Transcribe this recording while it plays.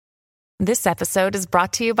This episode is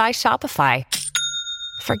brought to you by Shopify.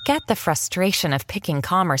 Forget the frustration of picking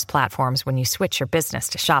commerce platforms when you switch your business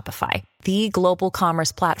to Shopify, the global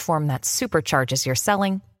commerce platform that supercharges your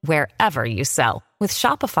selling wherever you sell. With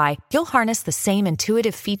Shopify, you'll harness the same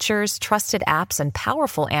intuitive features, trusted apps, and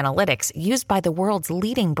powerful analytics used by the world's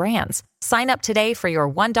leading brands. Sign up today for your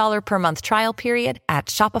 $1 per month trial period at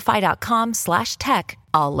shopify.com/tech,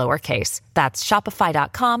 all lowercase. That's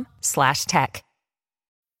shopify.com/tech.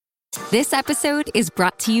 This episode is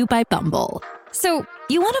brought to you by Bumble. So,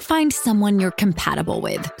 you want to find someone you're compatible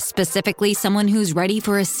with, specifically someone who's ready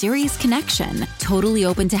for a serious connection, totally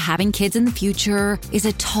open to having kids in the future, is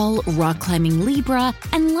a tall, rock-climbing Libra,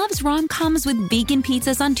 and loves rom-coms with vegan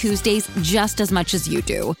pizzas on Tuesdays just as much as you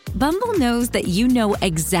do. Bumble knows that you know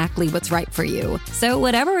exactly what's right for you. So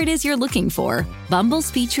whatever it is you're looking for, Bumble's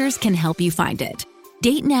features can help you find it.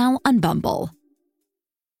 Date now on Bumble.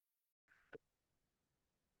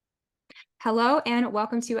 Hello and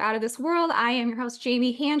welcome to Out of This World. I am your host,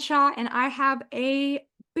 Jamie Hanshaw, and I have a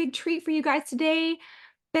big treat for you guys today.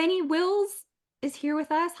 Benny Wills is here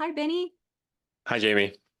with us. Hi, Benny. Hi,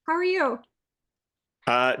 Jamie. How are you?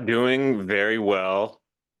 Doing very well.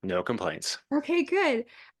 No complaints. Okay, good.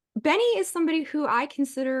 Benny is somebody who I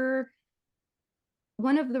consider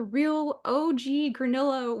one of the real OG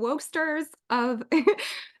Granilla wokesters of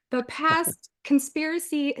the past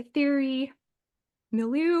conspiracy theory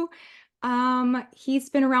milieu.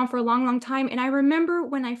 He's been around for a long, long time. And I remember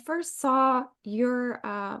when I first saw your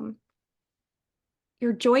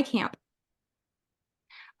Joy Camp,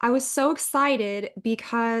 I was so excited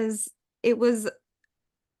because it was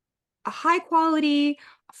a high quality,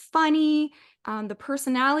 funny, the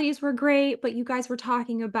personalities were great, but you guys were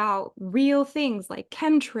talking about real things like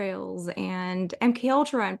chemtrails and MK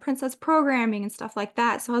Ultra and princess programming and stuff like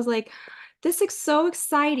that. So I was like, this is so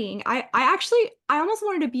exciting. I almost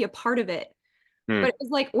wanted to be a part of it, but it was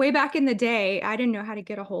like way back in the day. I didn't know how to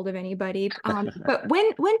get a hold of anybody. But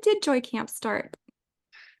when did Joy Camp start?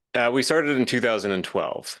 We started in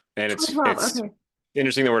 2012, and it's okay.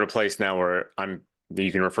 interesting that we're at a place now where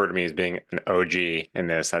you can refer to me as being an OG in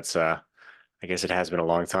this. That's I guess it has been a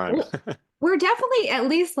long time. We're definitely at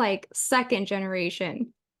least like second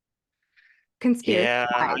generation conspiracy. Yeah,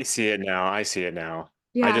 I see it now.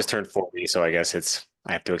 Yeah. I just turned 40, so I guess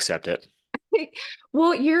I have to accept it.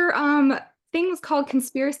 Well, your thing was called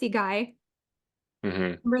Conspiracy Guy.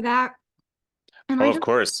 Mm-hmm. Remember that? And of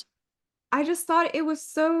course. I just thought it was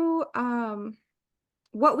so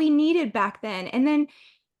what we needed back then. And then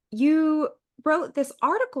you wrote this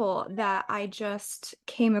article that I just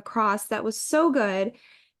came across that was so good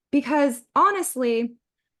because honestly,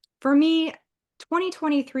 for me,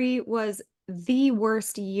 2023 was the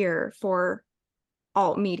worst year for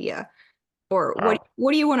alt media, or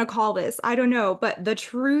what do you want to call this? I don't know, but the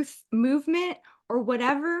truth movement or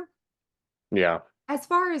whatever. Yeah. As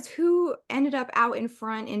far as who ended up out in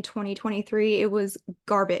front in 2023, it was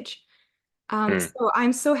garbage. So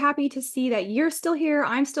I'm so happy to see that you're still here.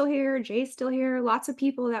 I'm still here. Jay's still here. Lots of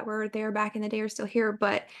people that were there back in the day are still here,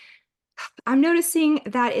 but I'm noticing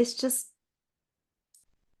that it's just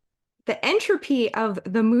the entropy of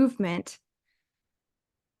the movement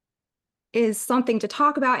is something to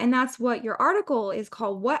talk about. And that's what your article is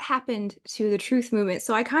called, What Happened to the Truth Movement.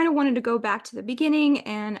 So I kind of wanted to go back to the beginning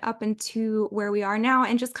and up into where we are now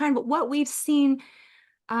and just kind of what we've seen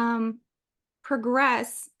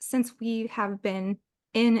progress since we have been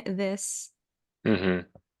in this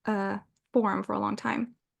forum for a long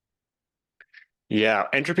time. Yeah,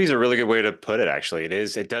 entropy is a really good way to put it, actually.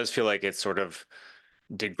 It does feel like it's sort of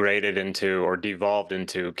degraded into or devolved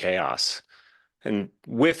into chaos. And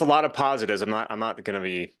with a lot of positives, I'm not going to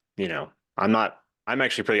be, I'm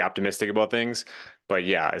actually pretty optimistic about things. But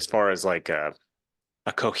yeah, as far as like a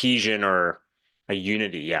cohesion or a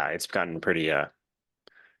unity, yeah, it's gotten pretty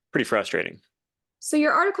frustrating. So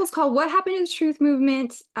your article is called What Happened to the Truth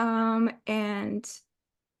Movement? And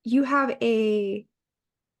you have a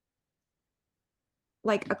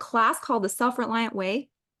class called The Self-Reliant Way.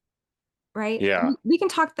 Right? Yeah. We can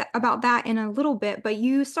talk about that in a little bit, but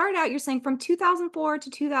you started out, you're saying from 2004 to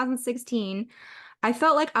 2016, I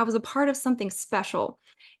felt like I was a part of something special.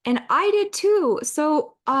 And I did too.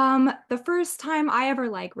 So the first time I ever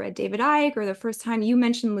read David Icke, or the first time you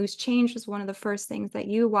mentioned Loose Change was one of the first things that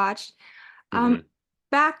you watched.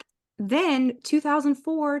 Back then,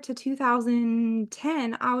 2004 to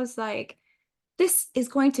 2010, I was like, this is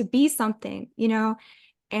going to be something,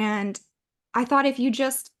 and I thought if you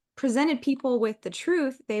just presented people with the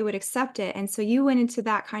truth, they would accept it. And so you went into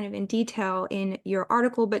that kind of in detail in your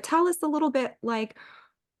article, but tell us a little bit what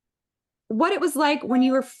it was like when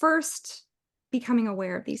you were first becoming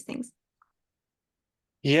aware of these things.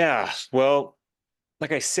 Yeah. Well,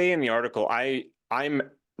 like I say in the article, I'm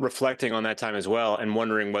reflecting on that time as well and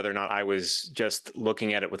wondering whether or not I was just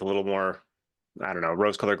looking at it with a little more, I don't know,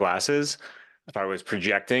 rose-colored glasses, if I was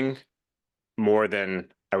projecting more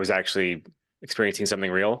than I was actually experiencing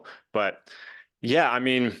something real. But yeah, I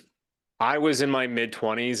mean, I was in my mid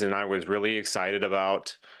 20s and I was really excited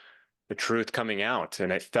about the truth coming out,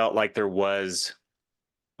 and it felt like there was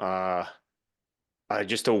uh,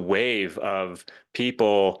 just a wave of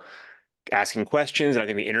people asking questions. And I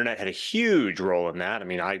think the internet had a huge role in that. I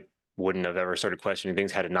mean, I wouldn't have ever started questioning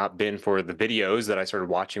things had it not been for the videos that I started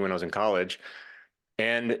watching when I was in college.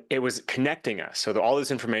 And it was connecting us. So all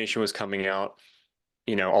this information was coming out,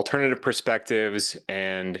 alternative perspectives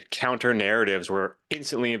and counter narratives were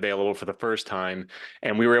instantly available for the first time.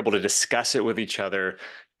 And we were able to discuss it with each other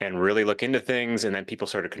and really look into things. And then people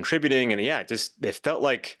started contributing. And yeah, it felt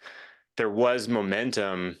like there was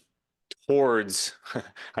momentum towards,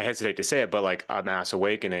 I hesitate to say it, but like a mass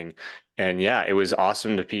awakening. And yeah, it was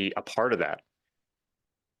awesome to be a part of that.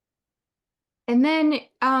 And then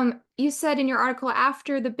you said in your article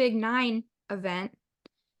after the Big Nine event,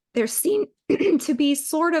 there seemed to be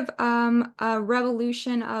sort of a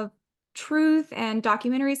revolution of truth and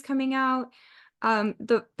documentaries coming out.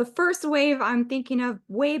 The first wave I'm thinking of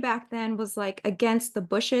way back then was like Against the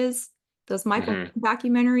Bushes, those Michael Hmm.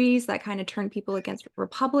 documentaries that kind of turned people against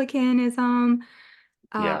Republicanism.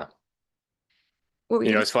 Uh, Yeah. what were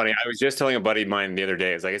you gonna It's funny. I was just telling a buddy of mine the other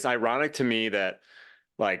day, it's like, it's ironic to me that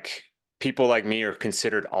like people like me are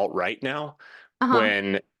considered alt-right now, Uh-huh.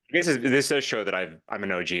 when I guess this does show that I'm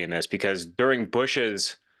an OG in this, because during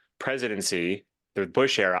Bush's presidency, the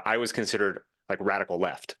Bush era, I was considered like radical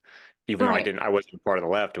left, even though Right. I wasn't part of the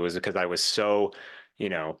left. It was because I was so,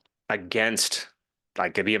 against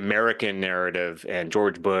like the American narrative and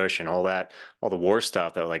George Bush and all the war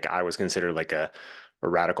stuff, that like I was considered like a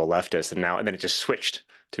radical leftist, and then it just switched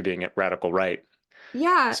to being a radical right.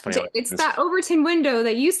 Yeah, It's funny how that it's happens. that Overton window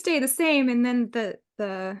that you stay the same, and then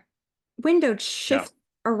the window Yeah, shifts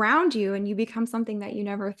around you, and you become something that you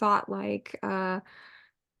never thought. Like, yeah,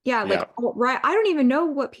 like yeah. right. I don't even know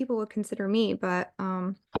what people would consider me, but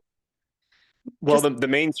Well, just the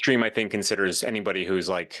mainstream, I think, considers anybody who's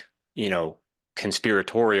like, you know,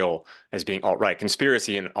 conspiratorial as being alt-right.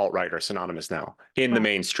 Conspiracy and alt-right are synonymous now in the right.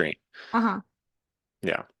 mainstream. Uh-huh.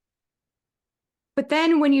 Yeah. But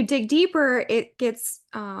then when you dig deeper, it gets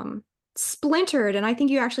splintered, and I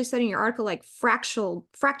think you actually said in your article like fractalized,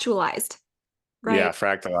 Yeah, right?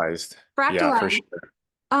 fractalized. Yeah, for Fractalized.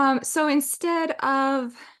 sure. So instead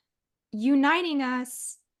of uniting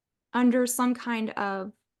us under some kind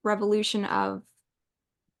of revolution of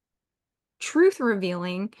truth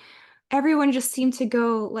revealing, everyone just seemed to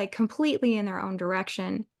go like completely in their own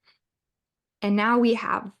direction. And now we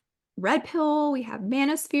have red pill, we have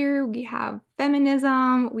manosphere, we have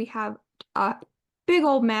feminism, we have a big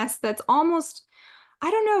old mess that's almost, I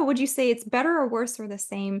don't know, would you say it's better or worse or the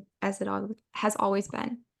same as has always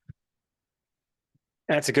been?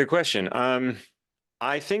 That's a good question.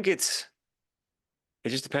 I think it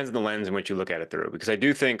just depends on the lens in which you look at it through, because I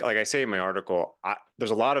do think, like I say in my article,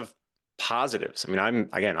 there's a lot of positives. I mean, I'm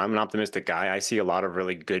an optimistic guy. I see a lot of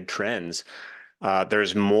really good trends.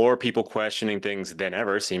 There's more people questioning things than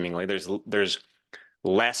ever, seemingly. There's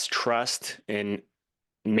less trust in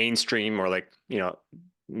mainstream, or like,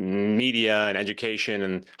 media and education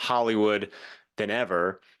and Hollywood than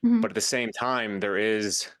ever. Mhm. But at the same time, there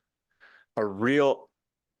is a real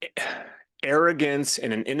arrogance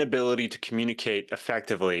and an inability to communicate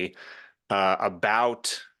effectively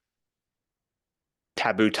about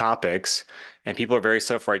taboo topics, and people are very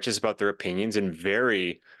self-righteous about their opinions and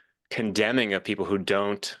very condemning of people who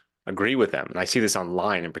don't agree with them. And I see this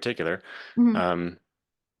online in particular. Mhm. Um,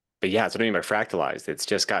 but yeah, it's what I mean by fractalized. It's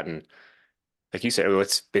just gotten, like you said,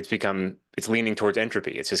 it's leaning towards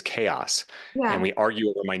entropy. It's just chaos. And Yeah. we argue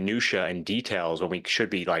over minutia and details when we should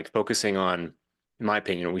be like focusing on, in my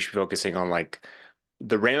opinion, we should be focusing on like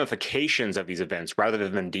the ramifications of these events rather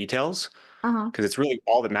than details. Uh-huh. Because it's really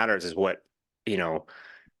all that matters is what, you know,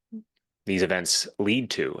 these events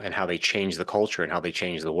lead to, and how they change the culture and how they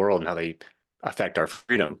change the world and how they affect our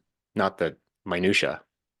freedom, not the minutia.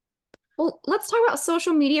 Well, let's talk about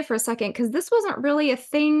social media for a second, because this wasn't really a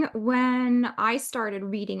thing when I started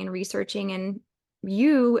reading and researching. And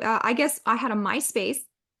I guess I had a MySpace.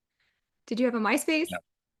 Did you have a MySpace? Yeah.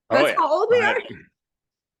 Oh That's yeah. how old we are.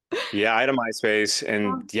 Yeah, I had a MySpace, and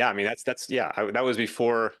Um, yeah, I mean that's yeah, that was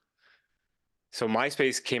before. So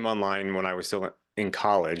MySpace came online when I was still in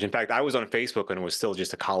college. In fact, I was on Facebook when it was still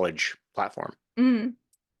just a college platform. mm,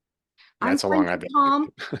 I'm That's how friends long I've with been.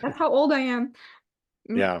 Tom. That's how old I am.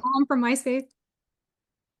 Yeah. Tom from MySpace.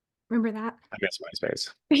 Remember that? I miss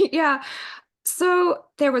MySpace. Yeah. So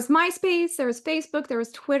there was MySpace, there was Facebook, there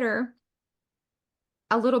was Twitter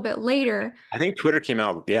a little bit later. I think Twitter came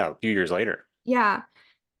out, yeah, a few years later. Yeah.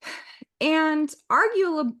 And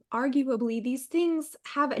arguably, these things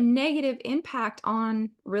have a negative impact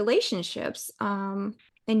on relationships. And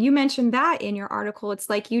you mentioned that in your article. It's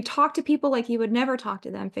like you talk to people like you would never talk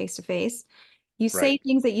to them face to face. You say Right.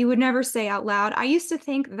 things that you would never say out loud. I used to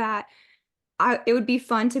think that it would be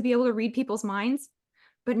fun to be able to read people's minds.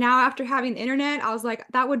 But now, after having the internet, I was like,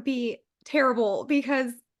 that would be terrible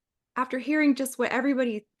because after hearing just what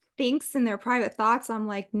everybody thinks in their private thoughts, I'm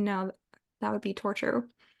like, no, that would be torture.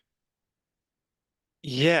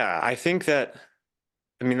 Yeah, I think that,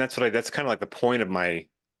 I mean, that's kind of like the point of my,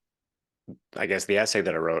 I guess, the essay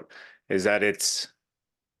that I wrote, is that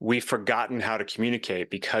we've forgotten how to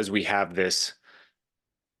communicate because we have this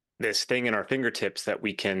thing in our fingertips that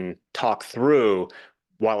we can talk through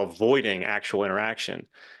while avoiding actual interaction.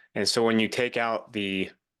 And so when you take out the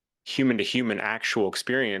human to human actual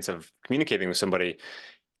experience of communicating with somebody,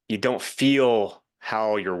 you don't feel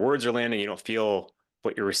how your words are landing. You don't feel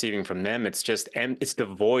what you're receiving from them. It's just, and it's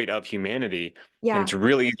devoid of humanity. And Yeah. it's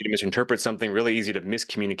really easy to misinterpret something, really easy to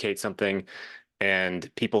miscommunicate something.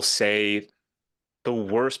 And people say the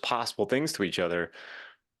worst possible things to each other,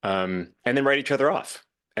 and then write each other off.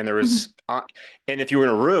 And there Mhm. was, and if you were in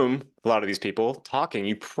a room, a lot of these people talking,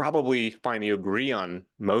 you probably find you agree on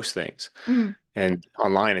most things. Mhm. And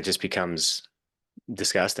online, it just becomes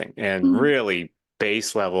disgusting and Mhm. really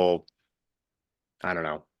base level, I don't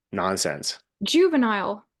know, nonsense.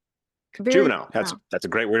 Juvenile. Very Juvenile. juvenile. That's a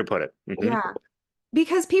great way to put it. Yeah.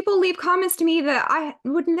 Because people leave comments to me that I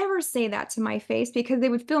would never say that to my face because they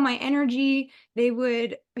would feel my energy. They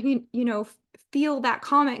would, feel that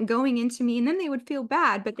comment going into me and then they would feel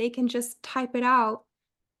bad, but they can just type it out,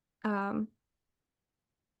 um,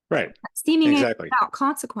 Right. seemingly Exactly. without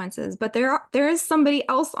consequences. But there is somebody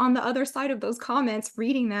else on the other side of those comments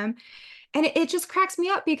reading them. And it just cracks me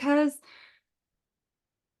up because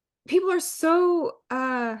people are so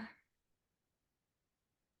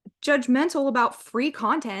judgmental about free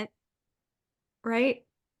content, right?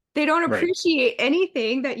 They don't Right. appreciate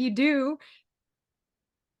anything that you do.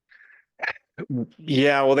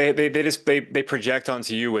 Yeah. Well, they just, they project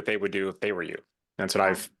onto you what they would do if they were you. That's what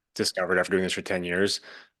Yeah. I've discovered after doing this for 10 years.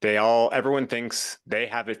 Everyone thinks they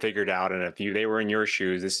have it figured out. And if they were in your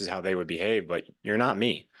shoes, this is how they would behave, but you're not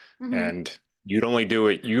me. Mhm. And you only do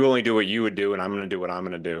what you would do, and I'm going to do what I'm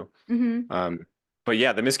going to do. Mhm. Um, but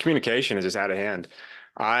yeah, the miscommunication is just out of hand.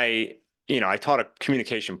 I, I taught a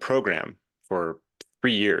communication program for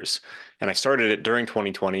 3 years, and I started it during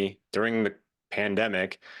 2020, during the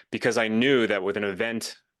pandemic, because I knew that with an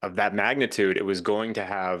event of that magnitude, it was going to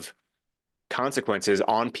have consequences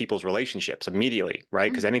on people's relationships immediately,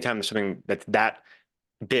 right? Because Mhm. anytime there's something that's that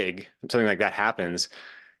big, something like that happens,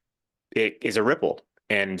 it is a ripple.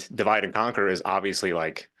 And divide and conquer is obviously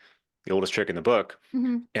like the oldest trick in the book.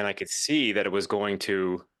 Mhm. And I could see that it was going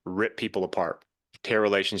to rip people apart, tear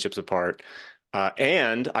relationships apart.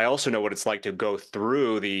 And I also know what it's like to go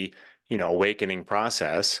through the, awakening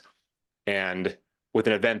process. And with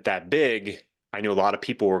an event that big, I knew a lot of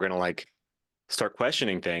people were going to like start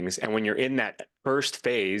questioning things. And when you're in that first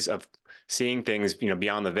phase of seeing things,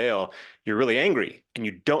 beyond the veil, you're really angry and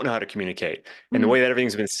you don't know how to communicate. And the Mhm. way that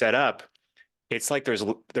everything's been set up, it's like there's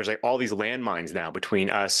like all these landmines now between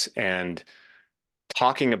us and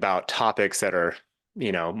talking about topics that are,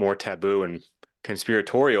 more taboo and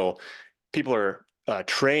conspiratorial. People are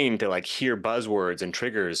trained to like hear buzzwords and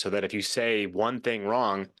triggers so that if you say one thing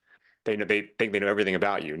wrong, they think they know everything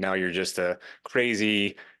about you. Now you're just a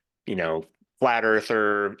crazy, you know, flat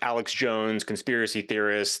earther, Alex Jones, conspiracy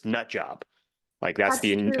theorist, nut job. Like that's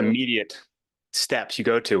the That's true. immediate steps you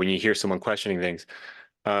go to when you hear someone questioning things.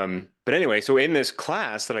 But anyway, so in this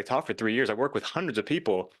class that I taught for 3 years, I worked with hundreds of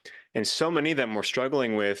people, and so many of them were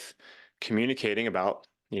struggling with communicating about,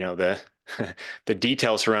 the the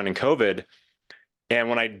details surrounding COVID. And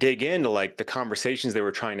when I dig into like the conversations they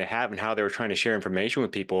were trying to have and how they were trying to share information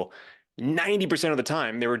with people, 90% of the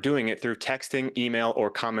time they were doing it through texting, email, or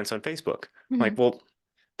comments on Facebook. Mhm. Like, well,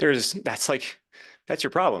 that's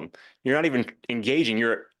your problem. You're not even engaging.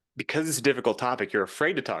 Because it's a difficult topic, you're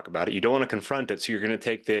afraid to talk about it. You don't want to confront it. So you're going to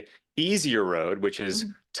take the easier road, which is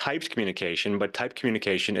Mhm. typed communication. But typed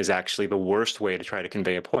communication is actually the worst way to try to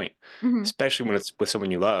convey a point, Mhm. especially when it's with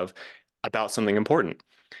someone you love about something important.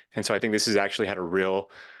 And so I think this has actually had a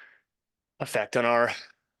real effect on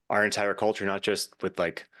our entire culture, not just with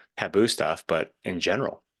like taboo stuff, but in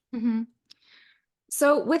general. Mhm.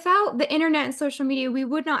 So without the internet and social media, we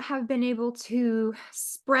would not have been able to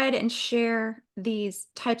spread and share these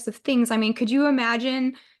types of things. I mean, could you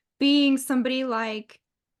imagine being somebody like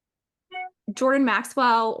Jordan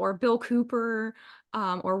Maxwell or Bill Cooper,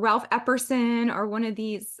 or Ralph Epperson, or one of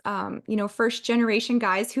these, first generation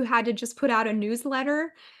guys who had to just put out a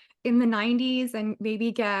newsletter in the 90s and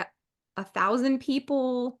maybe get 1,000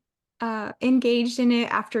 people engaged in it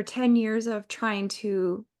after 10 years of trying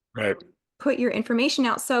to Right. put your information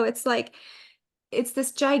out. So it's like, it's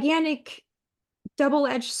this gigantic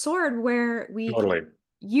double-edged sword where we Totally.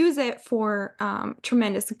 use it for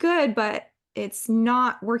tremendous good, but it's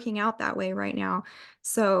not working out that way right now.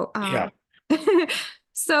 So, Yeah.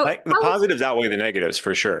 so Like the positives outweigh the negatives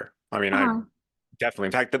for sure. I mean, I uh, definitely,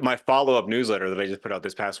 in fact, that my follow-up newsletter that I just put out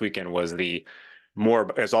this past weekend was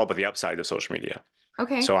it's all about the upside of social media.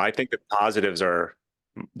 okay. So I think the positives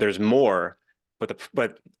there's more, but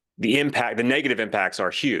the negative impacts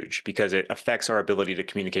are huge because it affects our ability to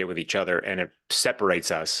communicate with each other and it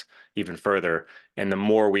separates us even further. And the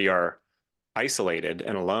more we are isolated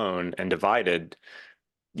and alone and divided,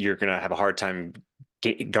 you're going to have a hard time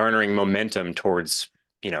garnering momentum towards,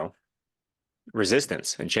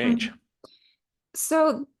 resistance and change. Mhm.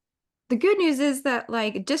 So the good news is that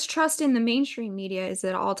like distrust in the mainstream media is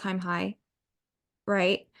at all-time high,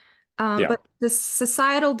 right? Yeah. But the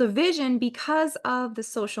societal division because of the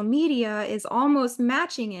social media is almost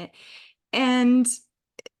matching it. And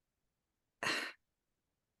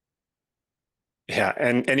Yeah,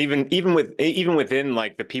 and even within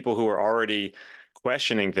like the people who are already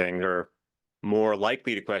questioning things or more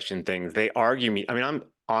likely to question things, they argue me. I mean, I'm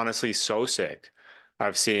honestly so sick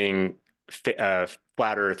of seeing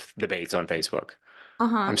flat Earth debates on Facebook.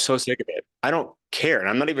 uh-huh. I'm so sick of it. I don't care, and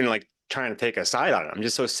I'm not even like trying to take a side on it. I'm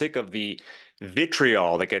just so sick of the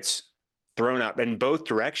vitriol that gets thrown out in both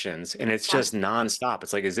directions, and it's Yeah. just nonstop.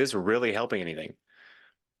 It's like, is this really helping anything?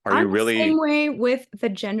 Are I'm you the same really? way with the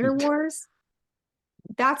gender wars.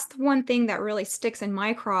 That's the one thing that really sticks in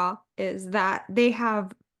my craw is that they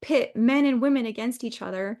have pit men and women against each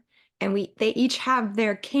other, and they each have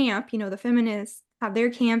their camp. The feminists have their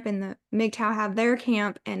camp and the MGTOW have their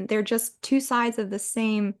camp, and they're just two sides of the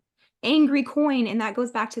same angry coin. And that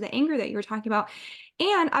goes back to the anger that you were talking about.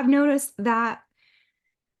 And I've noticed that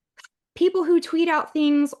people who tweet out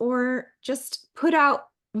things or just put out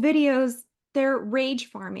videos, they're rage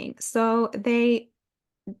farming. So they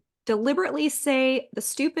deliberately say the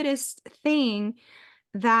stupidest thing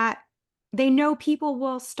that they know people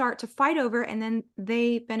will start to fight over, and then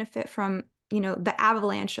they benefit from, the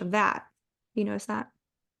avalanche of that. You notice that?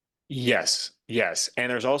 Yes, yes. And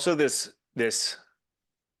there's also this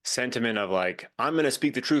sentiment of like, I'm going to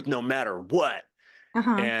speak the truth no matter what.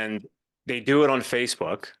 Uh-huh. And they do it on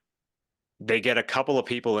Facebook. They get a couple of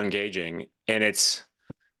people engaging, and it's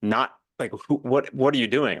not like, what are you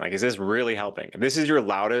doing? Like, is this really helping? If this is your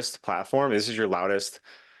loudest platform, this is your loudest,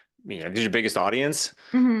 this is your biggest audience.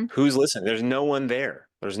 Hmm. Who's listening? There's no one there.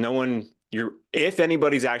 There's no one. If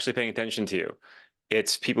anybody's actually paying attention to you,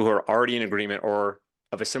 it's people who are already in agreement or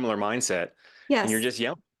of a similar mindset, and you're Yes. just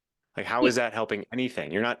yelling. Like, how Be- is that helping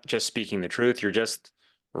anything? You're not just speaking the truth. You're just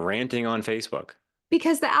ranting on Facebook.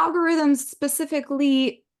 because the algorithms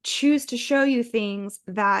specifically choose to show you things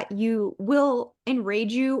that you will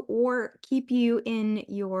enrage you or keep you in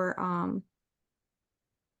your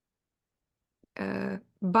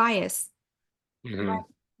bias, Hmm.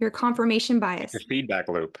 your confirmation The bias. feedback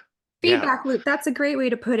loop. Yeah. Feedback loop, that's a great way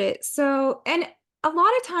to put it. So, and a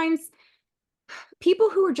lot of times people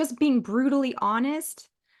who are just being brutally honest,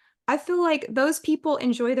 I feel like those people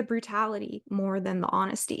enjoy the brutality more than the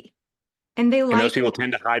honesty. And they And those like, people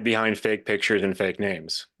tend to hide behind fake pictures and fake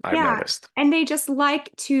names, I've yeah, noticed. and they just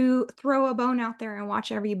like to throw a bone out there and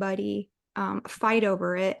watch everybody fight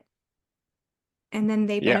over it, and then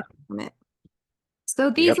they Yeah. benefit from it. So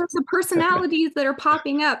these Yep. are the personalities that are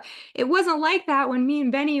popping up. It wasn't like that when me and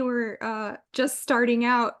Benny were just starting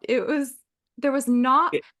out. There was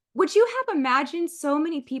not, It- would you have imagined so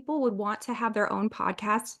many people would want to have their own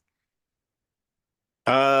podcast?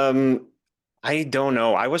 um, I don't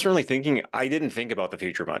know. I didn't think about the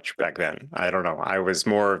future much back then. I don't know. I was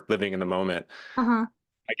more living in the moment. Uh-huh.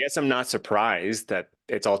 I guess I'm not surprised that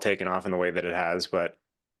it's all taken off in the way that it has, but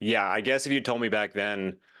yeah, I guess if you told me back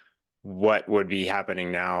then what would be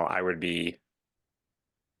happening now, I would be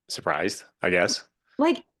surprised, I guess.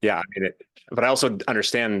 Like, Yeah, I mean but I also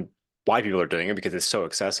understand why people are doing it because it's so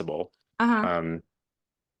accessible. uh-huh. Um,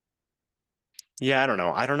 yeah, I don't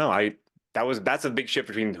know. I don't know. That's a big shift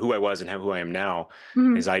between who I was and who I am now,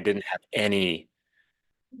 Mhm. is I didn't have any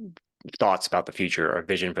thoughts about the future or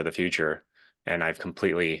vision for the future. And I've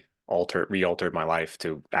completely re-altered my life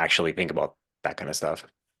to actually think about that kind of stuff.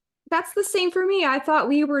 That's the same for me. I thought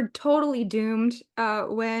we were totally doomed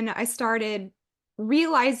when I started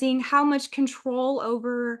realizing how much control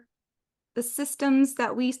over the systems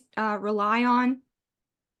that we rely on.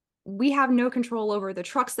 We have no control over the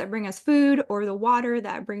trucks that bring us food or the water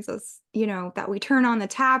that brings us, that we turn on the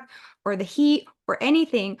tap or the heat or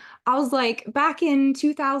anything. I was like, back in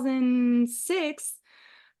 2006,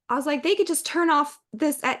 I was like, they could just turn off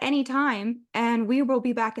this at any time and we will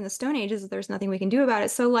be back in the Stone Ages if there's nothing we can do about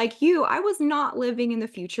it. So, like you, I was not living in the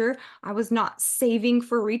future. I was not saving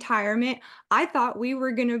for retirement. I thought we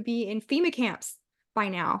were going to be in FEMA camps by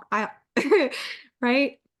now.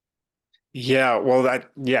 Right? Yeah, well,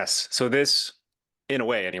 yes. So this, in a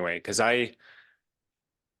way, anyway, because I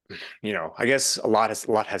guess a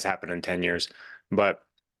lot has happened in 10 years, but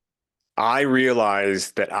I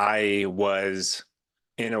realized that I was,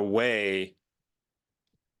 in a way,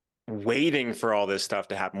 waiting for all this stuff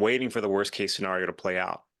to happen, waiting for the worst case scenario to play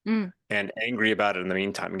out, Mm, and angry about it in the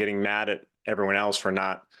meantime, getting mad at everyone else for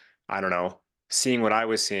not, I don't know, seeing what I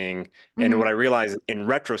was seeing. And mhm, what I realized in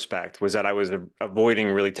retrospect was that I was avoiding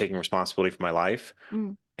really taking responsibility for my life,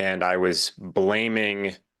 mm, and I was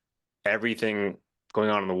blaming everything going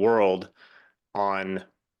on in the world on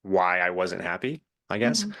why I wasn't happy, I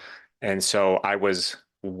guess. mhm. And so I was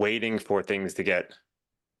waiting for things to get,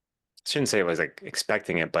 I shouldn't say I was like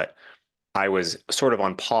expecting it, but I was sort of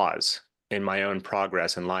on pause in my own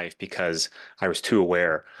progress in life because I was too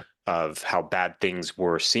aware of how bad things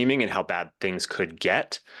were seeming and how bad things could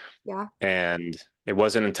get. Yeah. And it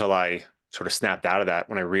wasn't until I sort of snapped out of that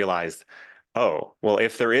when I realized, oh, well,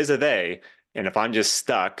 if there is a they, and if I'm just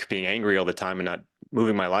stuck being angry all the time and not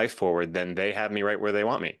moving my life forward, then they have me right where they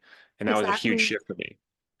want me. And that was a huge Exactly. shift for me.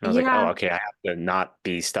 And I was like, oh, Yeah. okay, I have to not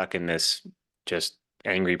be stuck in this just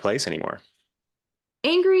angry place anymore.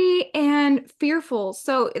 Angry and fearful.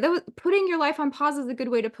 So that was, putting your life on pause is a good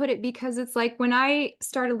way to put it because it's like when I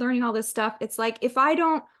started learning all this stuff, it's like if I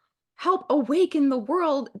don't help awaken the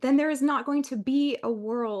world, then there is not going to be a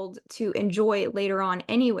world to enjoy later on,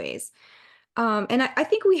 anyways. And I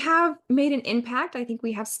think we have made an impact. I think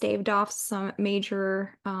we have staved off some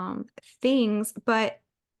major things, but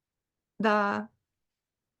the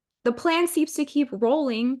the plan seems to keep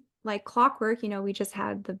rolling like clockwork. We just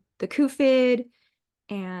had the COVID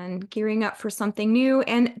and gearing up for something new.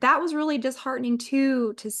 And that was really disheartening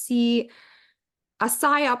too, to see a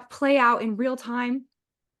psyop play out in real time.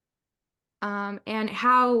 And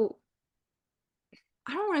how,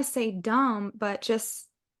 I don't want to say dumb, but just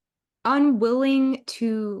unwilling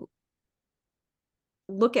to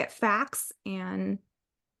look at facts and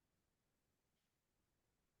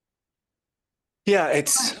Yeah,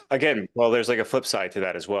 it's again, well, there's like a flip side to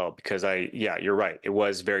that as well, because yeah, you're right. It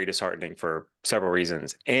was very disheartening for several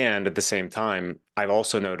reasons. And at the same time, I've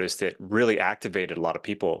also noticed it really activated a lot of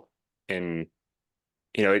people in,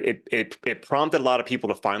 it prompted a lot of people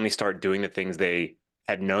to finally start doing the things they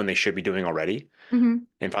had known they should be doing already Mhm.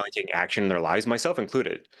 and finally taking action in their lives, myself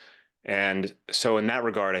included. And so in that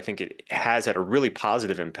regard, I think it has had a really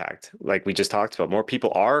positive impact. Like we just talked about, more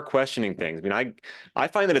people are questioning things. I mean, I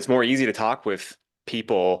find that it's more easy to talk with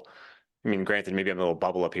people. I mean, granted, maybe I'm a little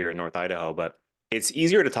bubble up here in North Idaho, but it's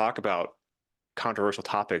easier to talk about controversial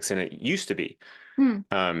topics than it used to be. Hmm.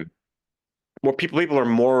 Um, more people are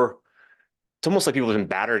more, it's almost like people have been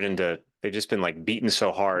battered into, they've just been like beaten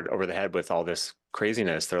so hard over the head with all this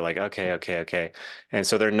craziness. They're like, okay, okay, okay. And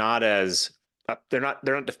so they're not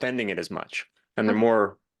defending it as much, and they're Okay.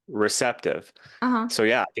 more receptive. Uh-huh. So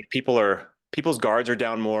yeah, I think people's guards are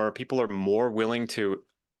down more. People are more willing to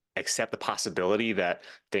accept the possibility that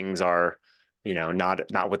things are,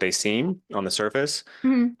 not what they seem on the surface.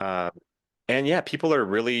 Mhm. Uh, and yeah, people are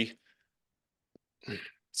really,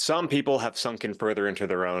 some people have sunken further into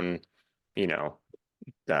their own, you know,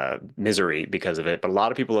 misery because of it, but a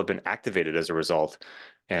lot of people have been activated as a result.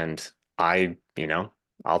 And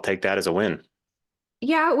I'll take that as a win.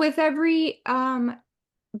 Yeah, with every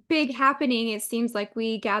big happening, it seems like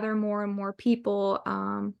we gather more and more people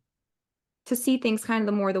to see things kind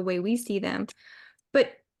of the way we see them.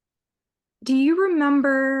 But do you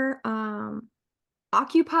remember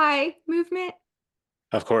Occupy movement?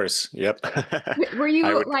 Of course. Yep. Were I you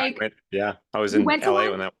would, I like, went, yeah, I was you in went to LA one?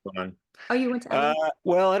 when that was going Oh, you went to on. LA?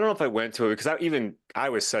 Well, I don't know if I went to it because I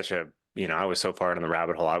was such a, I was so far in the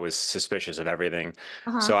rabbit hole. I was suspicious of everything.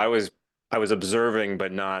 Uh-huh. So I was observing,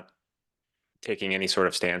 but not taking any sort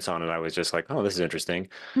of stance on it. I was just like, oh, this is interesting.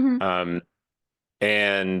 Hmm. Um,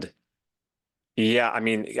 and yeah, I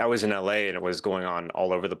mean, I was in LA and it was going on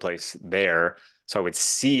all over the place there. So I would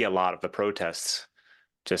see a lot of the protests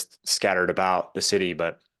just scattered about the city,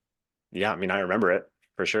 but Yeah, I mean, I remember it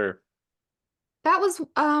for sure. That was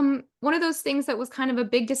one of those things that was kind of a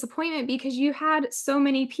big disappointment because you had so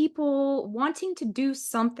many people wanting to do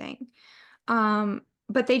something.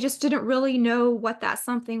 But they just didn't really know what that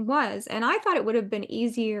something was. And I thought it would have been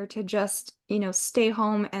easier to just, stay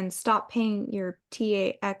home and stop paying your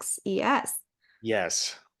taxes.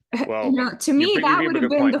 Yes. Well, To you me, you that gave would a have good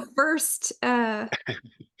been point. the first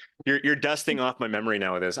You're dusting off my memory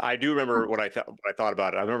now with this. I do remember what I thought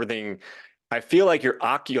about it. I remember thinking, I feel like you're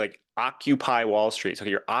like Occupy Wall Street. So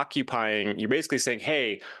you're basically saying,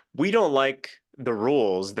 hey, we don't like the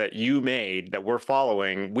rules that you made that we're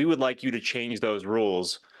following. We would like you to change those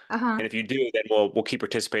rules. uh-huh. And if you do, then we'll keep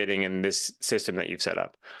participating in this system that you've set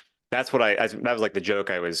up. That's that was like the joke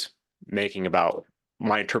I was making about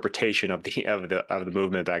my interpretation of the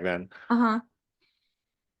movement back then. Uh-huh.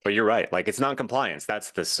 But you're right. Like it's non-compliance.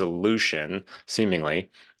 That's the solution, seemingly,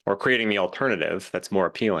 or creating the alternative that's more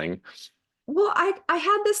appealing. Well, I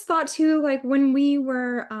had this thought too, like when we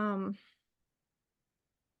went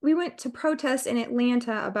to protest in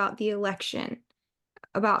Atlanta about the election,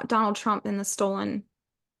 about Donald Trump and the stolen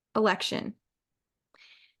election.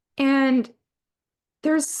 And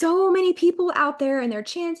there's so many people out there and they're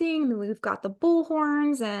chanting, and we've got the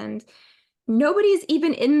bullhorns, and nobody's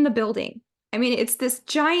even in the building. I mean, it's this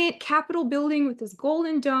giant Capitol building with this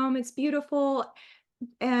golden dome. It's beautiful.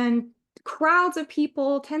 And crowds of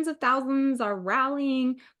people, tens of thousands are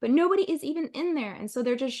rallying, but nobody is even in there. And so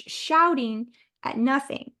they're just shouting at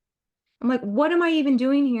nothing. I'm like, what am I even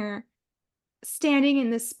doing here? Standing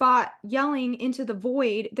in this spot, yelling into the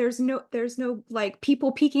void. There's no like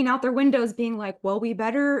people peeking out their windows being like, well, we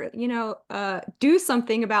better, do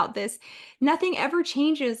something about this. Nothing ever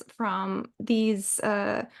changes from these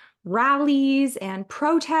rallies and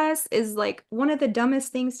protests is like one of the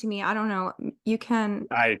dumbest things to me. I don't know. You can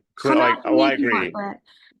come out to me I if you want, agree. but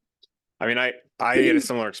I mean, I had a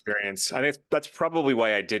similar experience. I think that's probably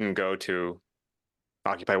why I didn't go to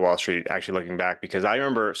Occupy Wall Street, actually looking back, because I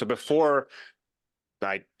remember, so before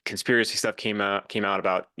like conspiracy stuff came out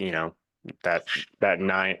about, that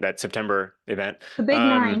September event, the big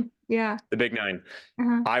nine. Yeah. the Big Nine.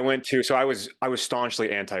 Uh-huh. I was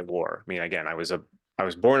staunchly anti-war. I mean, again, I was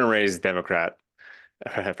born and raised Democrat,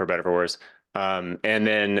 for better or for worse. And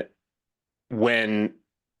then when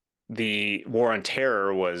the war on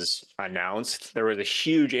terror was announced, there was a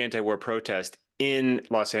huge anti-war protest in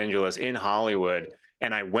Los Angeles, in Hollywood,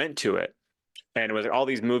 and I went to it. And it was all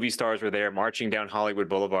these movie stars were there marching down Hollywood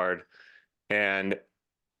Boulevard. And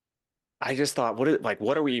I just thought,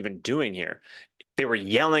 what are we even doing here? They were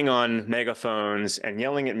yelling on megaphones and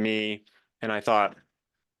yelling at me. And I thought,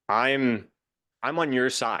 I'm on your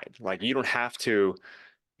side. Like, you don't have to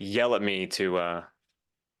yell at me to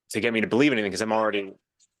get me to believe anything, because I'm already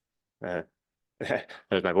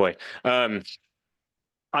there's my boy. I'm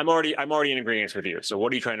already in agreement with you. So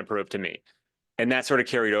what are you trying to prove to me? And that sort of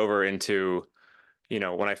carried over into, when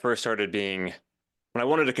I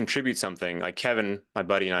wanted to contribute something, like Kevin, my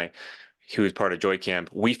buddy, and I, who was part of Joy Camp,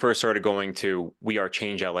 we first started going to We Are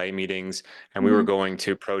Change LA meetings, and we were going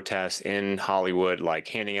to protests in Hollywood, like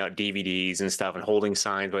handing out DVDs and stuff and holding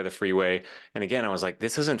signs by the freeway. And again, I was like,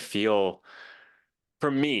 this doesn't feel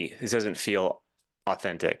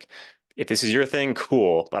authentic. If this is your thing,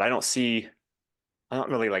 cool, but I'm not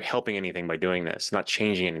really like helping anything by doing this, not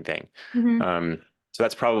changing anything. So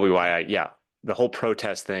that's probably why the whole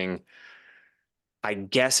protest thing, I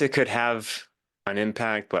guess it could have an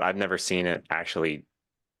impact, but I've never seen it actually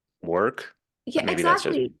work. Yeah, Maybe that's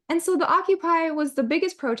just exactly. And so the Occupy was the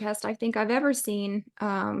biggest protest I think I've ever seen,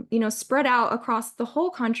 spread out across the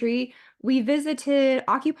whole country. We visited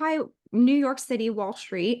Occupy New York City, Wall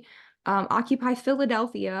Street, Occupy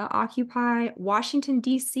Philadelphia, Occupy Washington,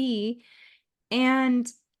 D.C., and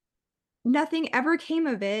nothing ever came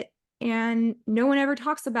of it, and no one ever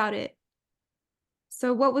talks about it.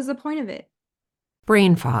 So what was the point of it?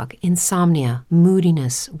 Brain fog, insomnia,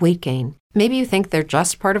 moodiness, weight gain. Maybe you think they're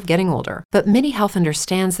just part of getting older, but MIDI Health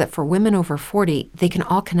understands that for women over 40, they can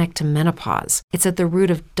all connect to menopause. It's at the root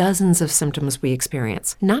of dozens of symptoms we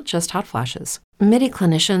experience, not just hot flashes. MIDI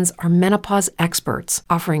clinicians are menopause experts,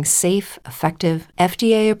 offering safe, effective,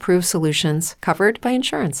 FDA-approved solutions covered by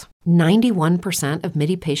insurance. 91% of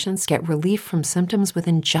MIDI patients get relief from symptoms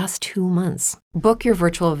within just 2 months. Book your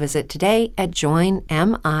virtual visit today at joinmidi.com.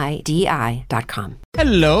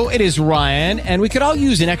 Hello, it is Ryan, and we could all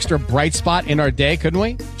use an extra bright spot in our day, couldn't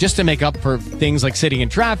we? Just to make up for things like sitting in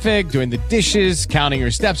traffic, doing the dishes, counting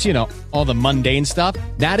your steps, all the mundane stuff.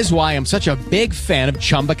 That is why I'm such a big fan of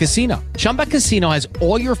Chumba Casino. Chumba Casino Casino has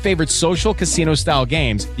all your favorite social casino style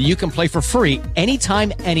games that you can play for free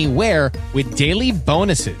anytime, anywhere with daily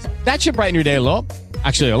bonuses. That should brighten your day a little.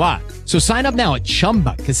 Actually, a lot. So sign up now at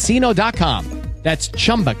ChumbaCasino.com. That's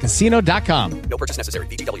ChumbaCasino.com. No purchase necessary.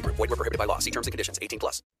 VGW Group. Void where prohibited by law. See terms and conditions.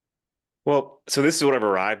 18+. Well, so this is what I've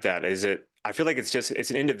arrived at. I feel like it's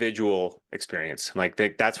an individual experience. Like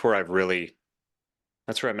that's where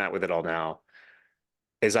that's where I'm at with it all now.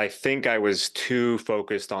 Is I think I was too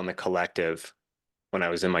focused on the collective when I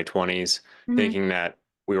was in my 20s, thinking that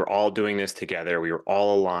we were all doing this together. We were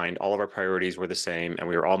all aligned. All of our priorities were the same, and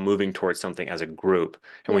we were all moving towards something as a group.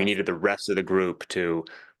 And we needed the rest of the group to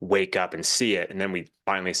wake up and see it. And then we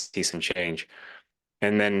finally see some change.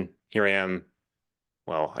 And then here I am,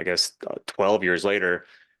 well, I guess 12 years later,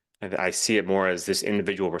 and I see it more as this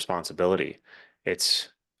individual responsibility.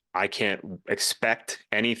 I can't expect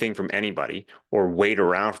anything from anybody or wait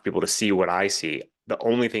around for people to see what I see. The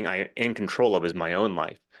only thing I am in control of is my own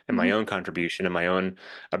life and my own contribution and my own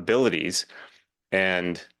abilities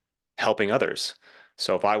and helping others.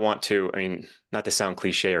 So if I want to, I mean, not to sound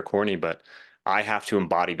cliche or corny, but I have to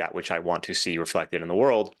embody that which I want to see reflected in the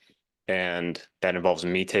world. And that involves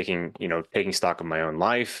me taking stock of my own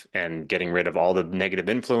life and getting rid of all the negative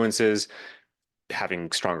influences,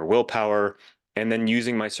 having stronger willpower, and then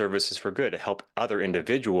using my services for good to help other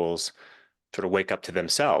individuals sort of wake up to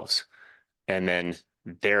themselves. And then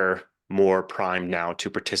they're more primed now to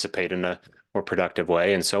participate in a more productive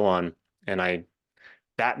way and so on. And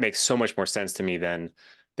that makes so much more sense to me than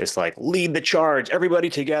this like lead the charge, everybody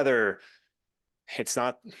together. It's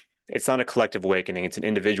not a collective awakening. It's an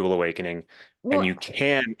individual awakening. Well, and you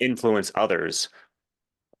can influence others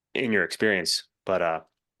in your experience, but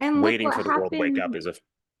waiting for the world to wake up is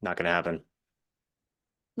not going to happen.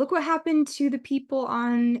 Look what happened to the people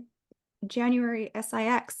on January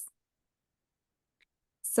SIX.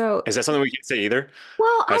 So is that something we can say either?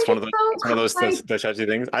 Well, that's one of those touchy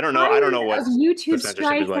things. I don't know what YouTube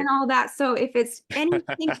strikes like. And all that. So if it's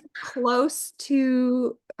anything close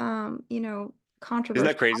to controversial. Isn't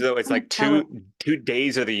that crazy though? It's like two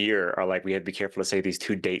days of the year are like, we had to be careful to say these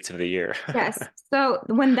 2 dates of the year. Yes. So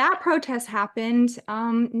when that protest happened,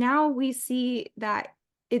 now we see that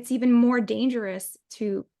it's even more dangerous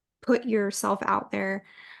to put yourself out there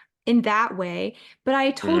in that way. But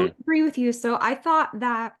I totally agree with you. So I thought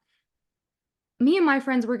that me and my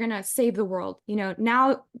friends were going to save the world.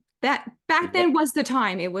 Now that back then was the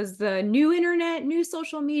time. It was the new internet, new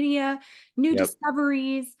social media, new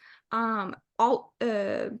discoveries, all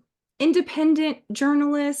independent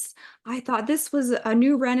journalists. I thought this was a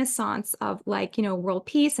new renaissance of world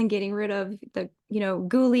peace and getting rid of the,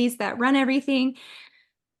 ghoulies that run everything.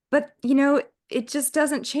 But, it just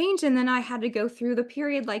doesn't change. And then I had to go through the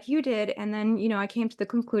period like you did. And then, I came to the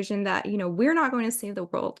conclusion that, we're not going to save the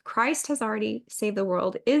world. Christ has already saved the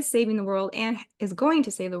world, is saving the world, and is going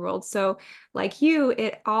to save the world. So like you,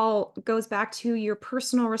 it all goes back to your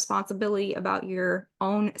personal responsibility about your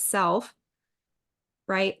own self.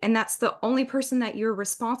 Right. And that's the only person that you're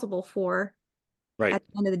responsible for. Right. At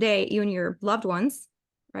the end of the day, you and your loved ones.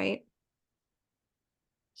 Right.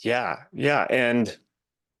 Yeah. Yeah. And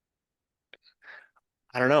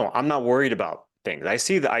I don't know. I'm not worried about things. I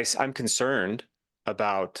see that I'm concerned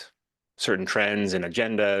about certain trends and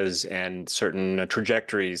agendas and certain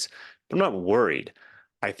trajectories, but I'm not worried.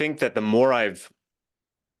 I think that the more I've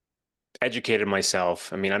educated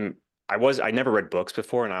myself, I mean, I never read books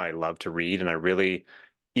before, and I love to read. And I really,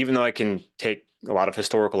 even though I can take a lot of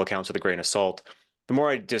historical accounts with a grain of salt, the more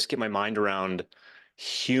I just get my mind around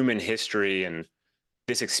human history and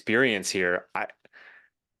this experience here,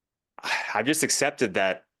 I've just accepted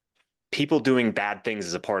that people doing bad things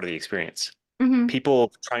is a part of the experience.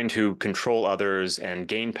 People trying to control others and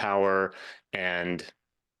gain power and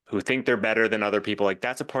who think they're better than other people, like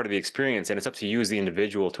that's a part of the experience. And it's up to you as the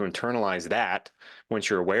individual to internalize that once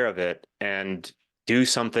you're aware of it and do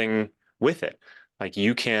something with it. Like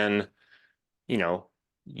you can,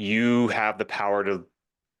 you have the power to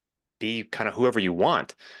be kind of whoever you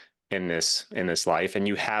want in this life, and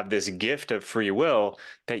you have this gift of free will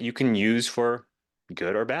that you can use for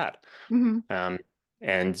good or bad.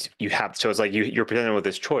 And you have, so it's like you're presented with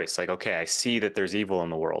this choice, like, okay, I see that there's evil in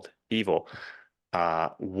the world,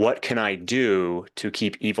 what can I do to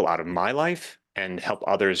keep evil out of my life and help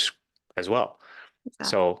others as well?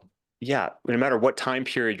 So yeah, no matter what time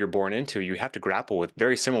period you're born into, you have to grapple with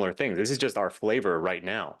very similar things. This is just our flavor right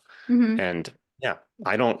now. And yeah,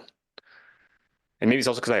 and maybe it's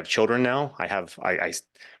also because I have children now. when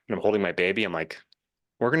I'm holding my baby, I'm like,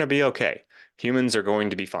 we're going to be okay. Humans are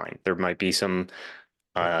going to be fine. There might be some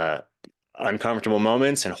uncomfortable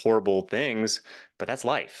moments and horrible things, but that's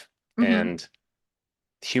life. And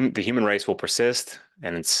the human race will persist,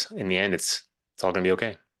 and in the end, it's all going to be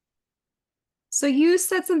okay. So you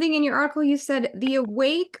said something in your article. You said the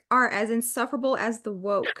awake are as insufferable as the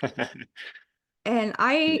woke. And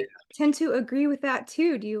I tend to agree with that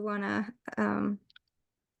too. Do you want to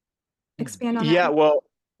expand on Yeah, that? well,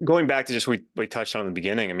 going back to just we touched on in the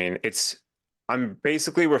beginning, I mean, I'm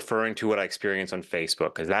basically referring to what I experienced on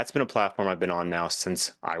Facebook, because that's been a platform I've been on now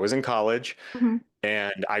since I was in college. Mhm.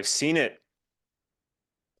 And I've just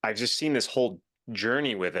seen this whole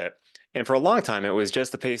journey with it. And for a long time, it was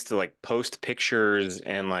just a place to like post pictures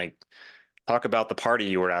and like talk about the party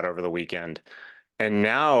you were at over the weekend. And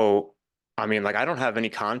now, I mean, like I don't have any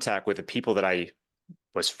contact with the people that I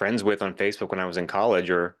was friends with on Facebook when I was in college,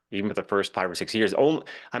 or even for the first 5 or 6 years.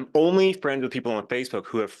 I'm only friends with people on Facebook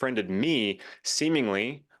who have friended me,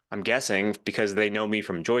 seemingly, I'm guessing, because they know me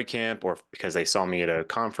from Joy Camp, or because they saw me at a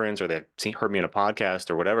conference, or heard me in a podcast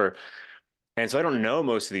or whatever. And so I don't know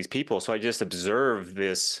most of these people. So I just observe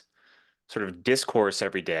this sort of discourse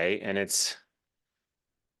every day. And it's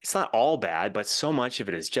not all bad, but so much of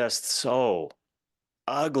it is just so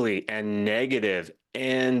ugly and negative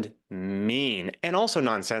and mean and also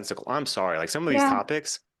nonsensical. I'm sorry. Like some of these Yeah,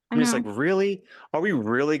 topics, I I'm just know. like, really? Are we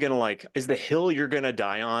really gonna like, is the hill you're gonna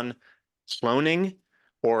die on cloning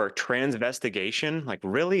or transvestigation? Like,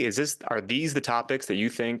 really? Are these the topics that you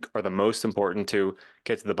think are the most important to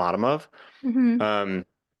get to the bottom of? Mhm. Um,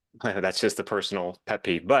 that's just a personal pet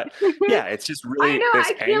peeve. But yeah, it's just I really know. this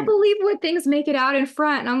I can't believe when things make it out in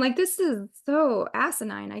front. And I'm like, this is so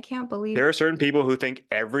asinine. I can't believe. there are certain people who think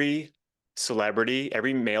every celebrity,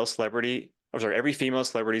 every male celebrity, or sorry, every female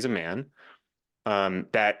celebrity is a man.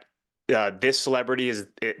 That this celebrity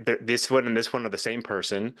this one and this one are the same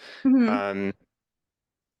person. Mhm. Um,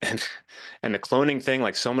 and and the cloning thing,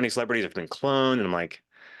 like so many celebrities have been cloned, and I'm like,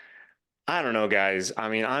 I don't know, guys. I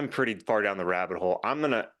mean, I'm pretty far down the rabbit hole. I'm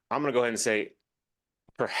gonna go ahead and say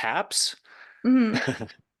perhaps, Mhm.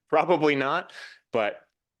 probably not, but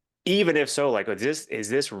even if so, like, is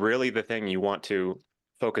this really the thing you want to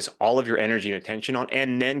focus all of your energy and attention on,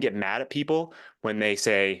 and then get mad at people when they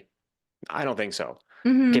say, I don't think so.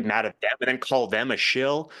 Get Mhm. mad at them and then call them a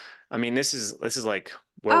shill. I mean, this is like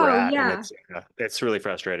where we're Oh, at, and yeah. it's really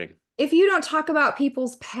frustrating. If you don't talk about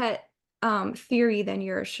people's pet theory, then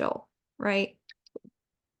you're a shill, right?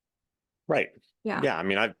 Right. Yeah. Yeah. I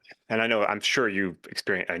mean, I know, I'm sure you've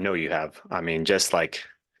experienced, I know you have. I mean, just like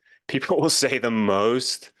people will say the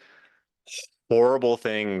most horrible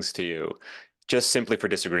things to you just simply for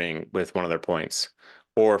disagreeing with one of their points,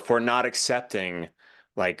 or for not accepting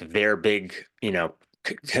like their big,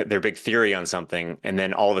 their big theory on something. And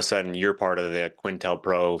then all of a sudden you're part of the Quintel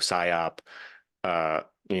Pro psyop, uh,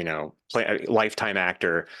 lifetime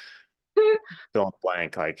actor, fill in the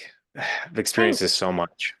blank. Like I've And experienced this so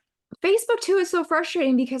much. Facebook too is so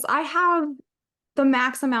frustrating because I have the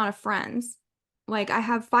max amount of friends. Like I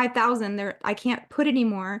have 5,000 there. I can't put any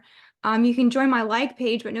more. You can join my like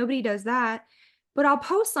page, but nobody does that. But I'll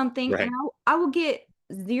post something and Right. I will get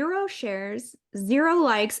 0 shares, 0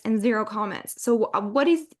 likes, and 0 comments. So what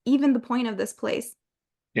is even the point of this place?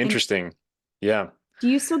 And Interesting. Yeah. do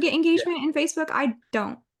you still get engagement in Facebook? I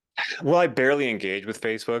don't. Well, I barely engage with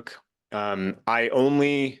Facebook. I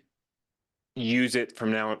only use it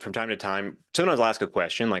from time to time. Sometimes I'll ask a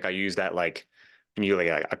question. Like I use that like when you like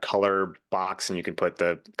a color box and you can put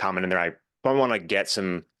the comment in there. If I want to get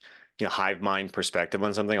some, hive mind perspective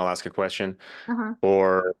on something, I'll ask a question. Uh-huh.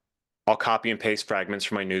 Or I'll copy and paste fragments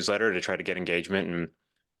from my newsletter to try to get engagement and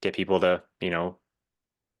get people to,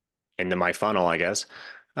 into my funnel, I guess.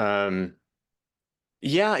 Um,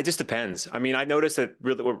 yeah, it just depends. I mean, I noticed that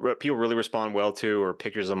really what people really respond well to are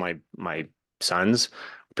pictures of my sons,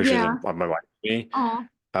 pictures Yeah. of my wife and me. Oh.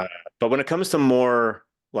 Uh, but when it comes to more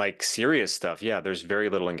like serious stuff, yeah, there's very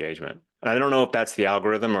little engagement. And I don't know if that's the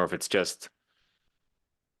algorithm or if it's just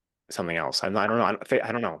something else. I don't know.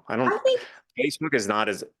 I don't know. I I don't. think Facebook is not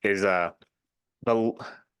as is the.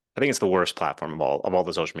 I think it's the worst platform of all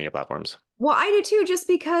the social media platforms. Well, I do too, just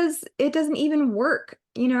because it doesn't even work.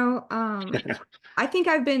 I think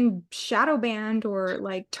I've been shadow banned or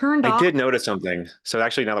like turned I off. did notice something. So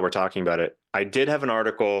actually, now that we're talking about it, I did have an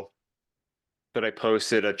article that I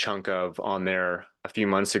posted a chunk of on there a few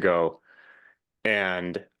months ago,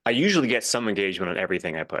 and I usually get some engagement on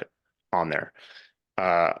everything I put on there.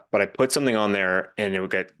 But I put something on there and it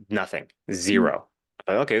would get nothing, zero.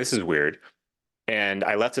 I thought, okay, this is weird. And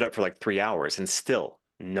I left it up for like 3 hours and still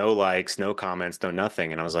no likes, no comments, no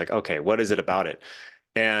nothing. And I was like, okay, what is it about it?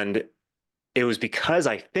 And it was because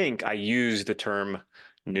I think I used the term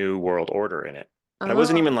New World Order in it. And I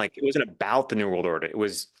wasn't Oh, even like, it wasn't about the New World Order. It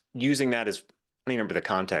was using that as, I don't even remember the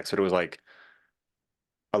context, but it was like,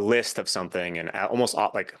 a list of something and almost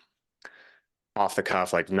like off the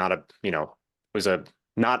cuff, like not a, was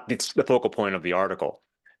not it's the focal point of the article.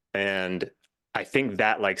 And I think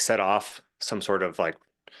that like set off some sort of like,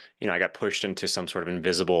 I got pushed into some sort of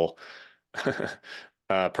invisible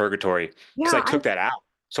purgatory because I took that out.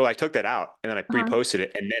 So I took that out and then I reposted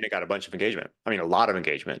it, and then it got a bunch of engagement. I mean, a lot of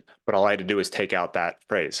engagement, but all I had to do was take out that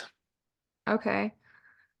phrase. Okay.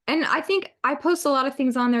 And I think I post a lot of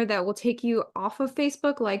things on there that will take you off of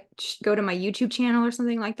Facebook, like go to my YouTube channel or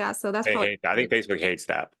something like that. So that's probably, I think Facebook hates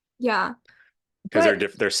that. Yeah. Because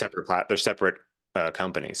they're separate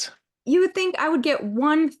companies. You would think I would get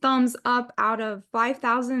 1 thumbs up out of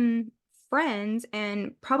 5,000 friends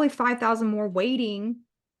and probably 5,000 more waiting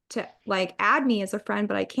to like add me as a friend,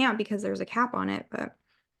 but I can't because there's a cap on it. But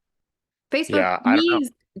Facebook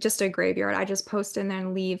is just a graveyard. I just post and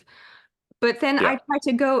then leave. But then I try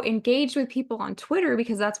to go engage with people on Twitter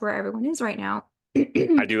because that's where everyone is right now.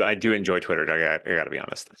 I do enjoy Twitter. I gotta be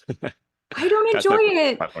honest. I don't enjoy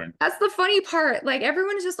it. That's the funny part. Like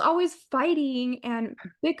everyone is just always fighting and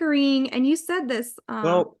bickering. And you said this.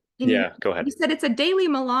 Go ahead. You said it's a daily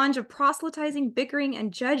melange of proselytizing, bickering,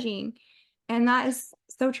 and judging. And that is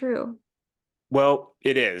so true. Well,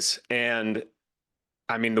 it is. And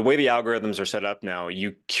I mean, the way the algorithms are set up now,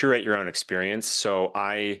 you curate your own experience. So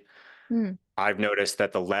I've noticed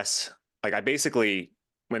that the less, like I basically,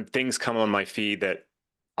 when things come on my feed that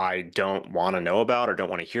I don't want to know about or don't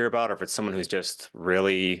want to hear about, or if it's someone who's just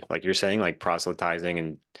really, like you're saying, like proselytizing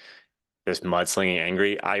and just mudslinging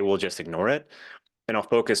angry, I will just ignore it. And I'll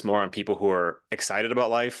focus more on people who are excited about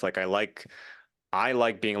life. Like I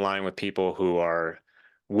like being aligned with people who are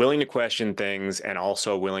willing to question things and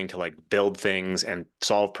also willing to like build things and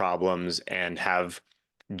solve problems and have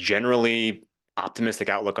generally optimistic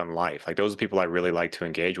outlook on life. Like those are people I really like to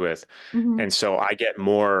engage with. And so I get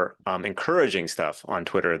more encouraging stuff on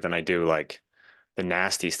Twitter than I do like the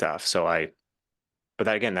nasty stuff. But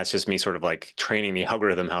that again, that's just me sort of like training the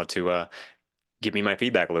algorithm how to give me my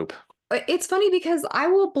feedback loop. It's funny because I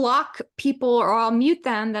will block people or I'll mute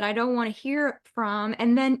them that I don't want to hear from.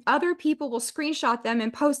 And then other people will screenshot them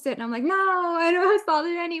and post it. And I'm like, no, I know I saw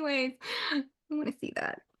it anyways. I want to see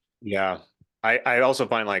that. Yeah. I also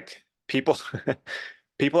find like people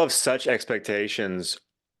have such expectations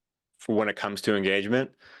for when it comes to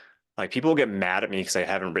engagement. Like people get mad at me because I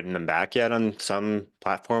haven't written them back yet on some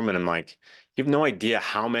platform. And I'm like, you have no idea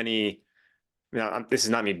how many, this is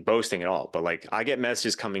not me boasting at all, but like I get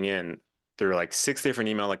messages coming in through like 6 different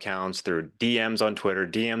email accounts, through DMs on Twitter,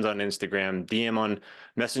 DMs on Instagram, DM on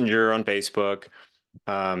Messenger on Facebook,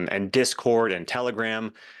 and Discord and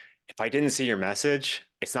Telegram. If I didn't see your message,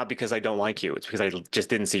 it's not because I don't like you. It's because I just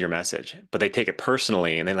didn't see your message. But they take it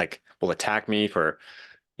personally and they like will attack me for,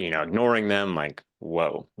 ignoring them. Like,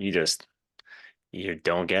 whoa, you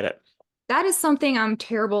don't get it. That is something I'm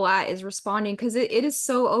terrible at, is responding, because it is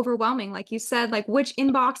so overwhelming. Like you said, like which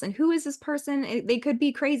inbox and who is this person? They could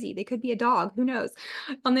be crazy. They could be a dog. Who knows?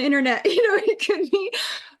 On the internet, it could be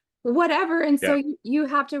whatever. And so you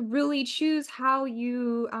have to really choose how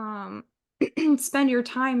you spend your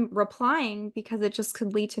time replying, because it just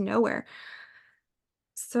could lead to nowhere.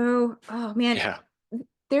 So, oh man,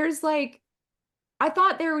 there's like, I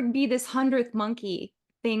thought there would be this 100th monkey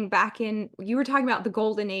thing back in, you were talking about the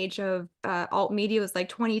golden age of alt media was like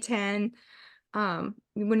 2010,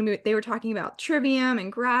 when they were talking about Trivium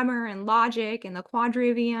and Grammar and Logic and the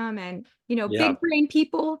Quadrivium and big brain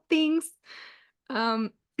people things.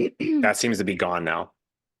 That seems to be gone now.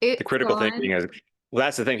 The critical thinking is, well,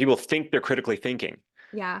 that's the thing. People think they're critically thinking.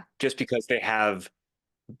 Yeah. Just because they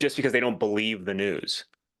don't believe the news,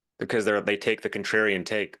 because they take the contrarian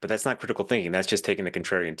take, but that's not critical thinking. That's just taking the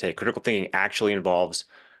contrarian take. Critical thinking actually involves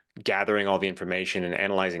gathering all the information and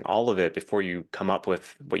analyzing all of it before you come up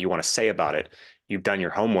with what you want to say about it. You've done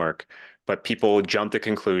your homework, but people jump to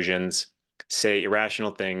conclusions, say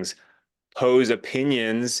irrational things, pose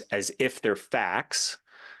opinions as if they're facts.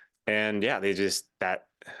 And yeah, they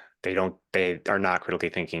are not critically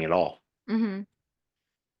thinking at all. Mm-hmm.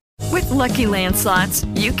 With Lucky Land Slots,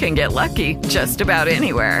 you can get lucky just about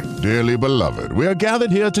anywhere. Dearly beloved, we are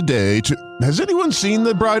gathered here today to... Has anyone seen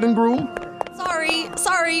the bride and groom?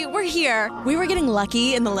 Sorry, we're here. We were getting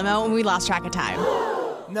lucky in the limo and we lost track of time.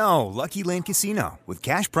 No, Lucky Land Casino, with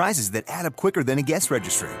cash prizes that add up quicker than a guest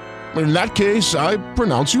registry. In that case, I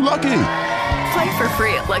pronounce you lucky. Play for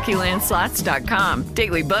free at LuckyLandSlots.com.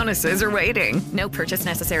 Daily bonuses are waiting. No purchase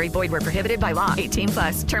necessary. Void where prohibited by law.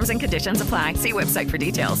 18+. Terms and conditions apply. See website for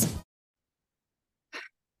details.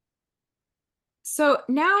 So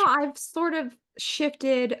now I've sort of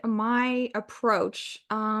shifted my approach.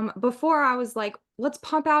 Before I was like, let's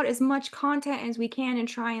pump out as much content as we can and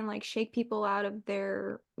try and like shake people out of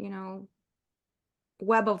their,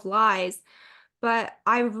 web of lies. But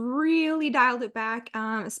I've really dialed it back,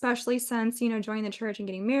 especially since, joining the church and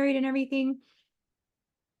getting married and everything.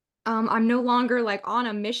 I'm no longer like on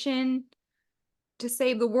a mission to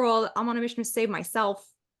save the world. I'm on a mission to save myself,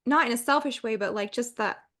 not in a selfish way, but like just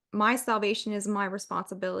that my salvation is my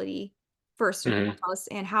responsibility first and Mhm. foremost,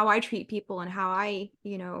 and how I treat people and how I,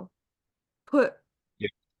 put Yeah.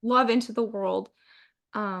 love into the world.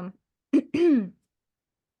 Um,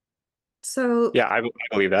 so Yeah, I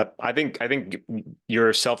believe that. I think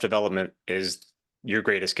your self-development is your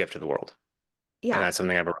greatest gift to the world. And yeah, that's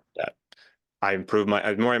something I've arrived at.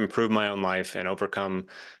 The more I improve my own life and overcome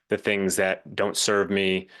the things that don't serve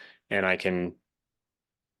me, and I can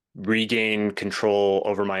regain control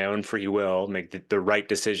over my own free will, make the right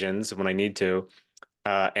decisions when I need to,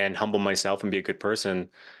 and humble myself and be a good person,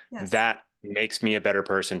 yes, that makes me a better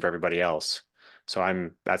person for everybody else.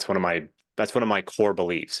 So that's one of my core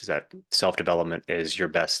beliefs, is that self-development is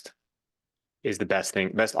the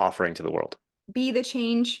best offering to the world. be the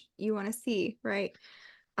change you want to see, right?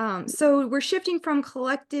 So we're shifting from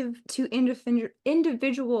collective to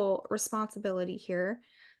individual responsibility here.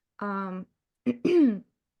 Um,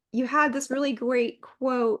 you had this really great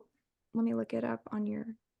quote. Let me look it up on your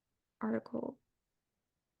article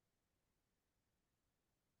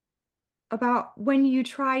about when you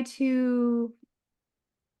try to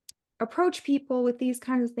approach people with these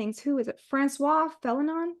kinds of things. Who is it? Francois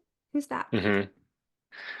Felanon? Who's that? Hmm.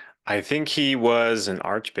 I think he was an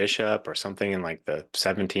archbishop or something in like the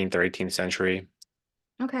 17th or 18th century.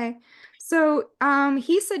 Okay. So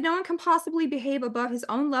he said no one can possibly behave above his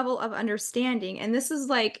own level of understanding. And this is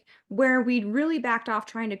like where we'd really backed off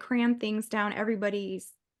trying to cram things down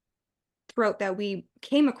everybody's throat that we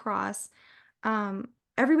came across.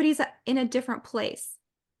 Everybody's in a different place,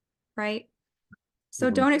 right?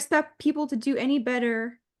 So Mhm. don't expect people to do any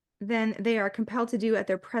better than they are compelled to do at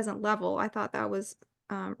their present level. I thought that was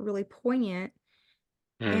really poignant.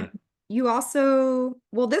 And Mm. you also,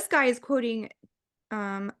 well, this guy is quoting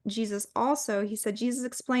Jesus also. He said, Jesus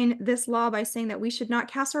explained this law by saying that we should not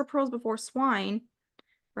cast our pearls before swine,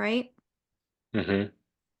 right? Hmm.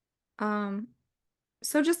 Um,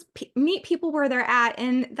 so just meet people where they're at.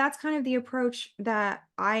 And that's kind of the approach that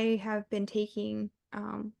I have been taking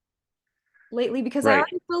lately because I Right.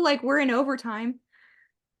 already feel like we're in overtime.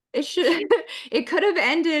 It should it could have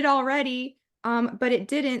ended already, but it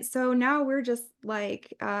didn't. So now we're just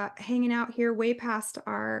like hanging out here way past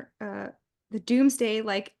our the doomsday.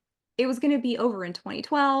 Like it was gonna be over in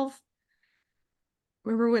 2012.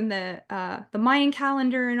 Remember when the Mayan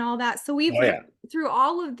calendar and all that. So we've Oh lived yeah. through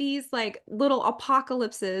all of these like little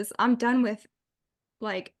apocalypses. I'm done with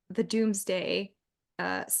like the doomsday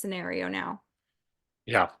scenario now.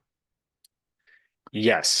 Yeah.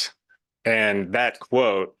 Yes. And that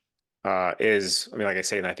quote is, I mean, like I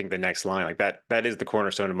say, and I think the next line, like that is the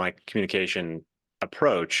cornerstone of my communication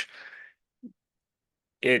approach.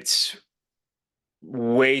 It's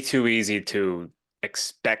way too easy to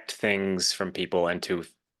expect things from people and to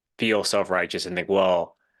feel self-righteous and think,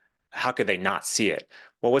 well, how could they not see it?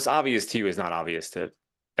 Well, what's obvious to you is not obvious to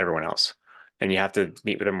everyone else. And you have to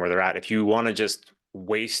meet with them where they're at. If you want to just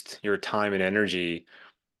waste your time and energy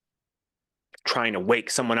trying to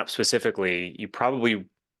wake someone up specifically, you probably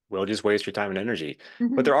will just waste your time and energy. But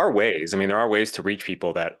Mhm. there are ways. I mean, there are ways to reach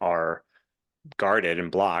people that are guarded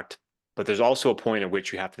and blocked. But there's also a point at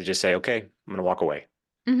which you have to just say, okay, I'm going to walk away.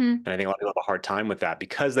 Mhm. And I think a lot of people have a hard time with that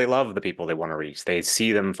because they love the people they want to reach. They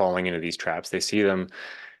see them falling into these traps. They see them,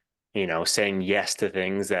 saying yes to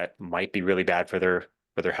things that might be really bad for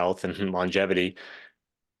their health and longevity.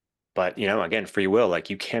 But, again, free will, like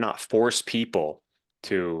you cannot force people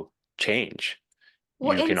to change.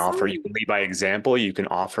 Well, in You some can lead by example, you can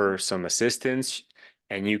offer some assistance,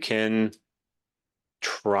 and you can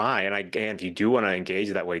try. And again, if you do want to engage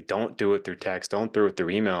that way, don't do it through text, don't do it through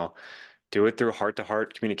email, do it through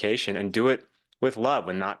heart-to-heart communication, and do it with love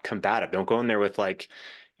and not combative. Don't go in there with like,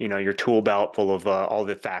 your tool belt full of all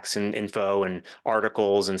the facts and info and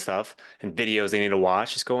articles and stuff and videos they need to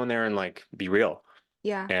watch. Just go in there and like be real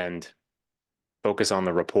yeah. and focus on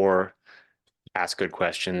the rapport, ask good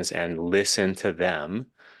questions, and listen to them,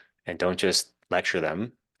 and don't just lecture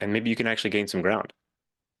them. And maybe you can actually gain some ground.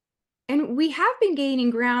 And we have been gaining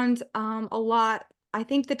ground a lot. I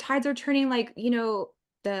think the tides are turning, like,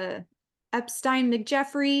 the Epstein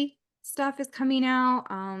McJeffrey stuff is coming out,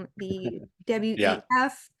 the Yeah.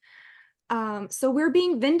 WEF. So we're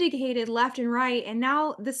being vindicated left and right, and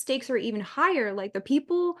now the stakes are even higher. Like the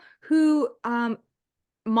people who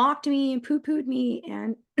mocked me and poo-pooed me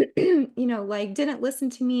and like didn't listen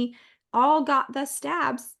to me all got the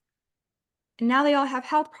stabs, and now they all have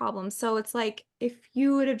health problems. So it's like if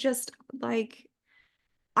you would have just like,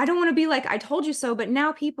 I don't want to be like I told you so, but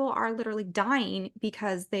now people are literally dying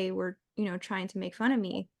because they were trying to make fun of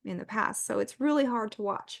me in the past. So it's really hard to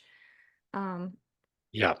watch. um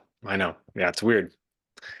Yeah, I know. Yeah, it's weird.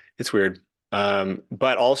 It's weird.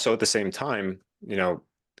 But also at the same time,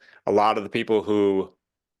 a lot of the people who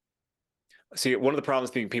see one of the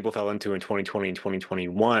problems that people fell into in 2020 and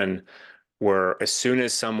 2021 were as soon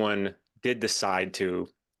as someone did decide to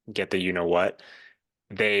get the what,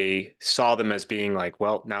 they saw them as being like,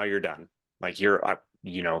 well, now you're done. Like you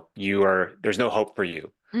are, there's no hope for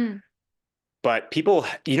you. mm, But people,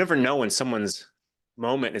 you never know when someone's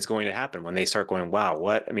moment is going to happen, when they start going, wow,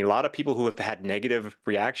 what? I mean, a lot of people who have had negative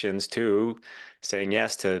reactions to saying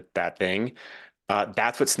yes to that thing,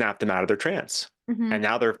 that's what snapped them out of their trance. mhm. And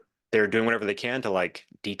now they're doing whatever they can to like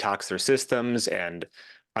detox their systems and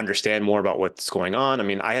understand more about what's going on. I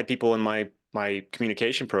mean, I had people in my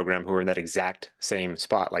communication program who were in that exact same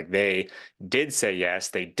spot. Like they did say yes,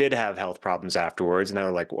 they did have health problems afterwards, and they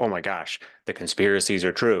were like, oh my gosh, the conspiracies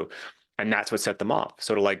are true. And that's what set them off.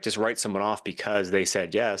 So to like just write someone off because they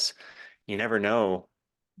said yes, you never know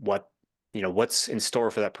what, what's in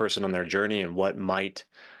store for that person on their journey and what might,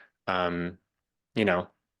 um, you know,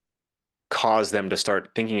 cause them to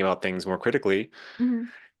start thinking about things more critically. Mhm.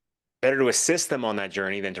 Better to assist them on that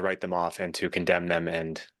journey than to write them off and to condemn them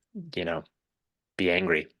and, be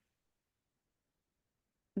angry.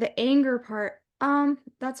 The anger part.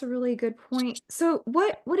 That's a really good point. So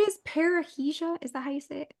what is parrhesia? Is that how you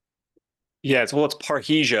say it? Yeah, it's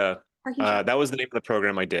Parrhesia. Parrhesia. That was the name of the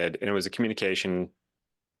program I did, and it was a communication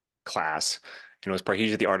class. And it was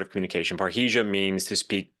Parrhesia, the art of communication. Parrhesia means to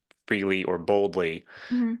speak freely or boldly,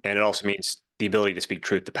 Mhm. and it also means the ability to speak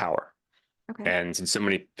truth to power. Okay. And since so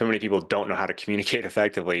many people don't know how to communicate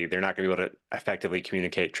effectively, they're not going to be able to effectively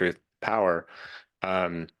communicate truth to power.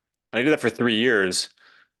 I did that for 3 years,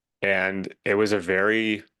 and it was a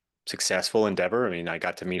very successful endeavor. I mean, I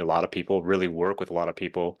got to meet a lot of people, really work with a lot of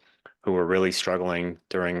people who were really struggling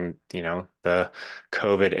during, the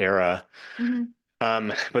COVID era. Mhm.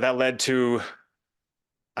 But that led to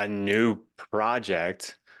a new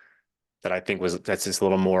project that I think that's just a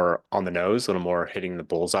little more on the nose, a little more hitting the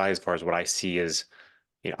bullseye as far as what I see as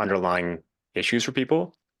underlying issues for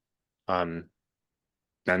people. Um,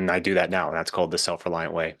 and I do that now, and that's called the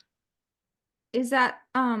Self-Reliant Way. Is that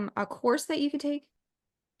a course that you could take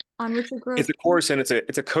on Richard It's Grove's? a course, and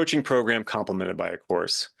it's a coaching program complemented by a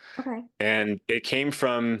course. Okay. And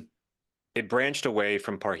it branched away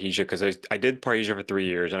from Parrhesia because I did Parrhesia for 3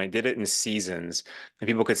 years, and I did it in seasons, and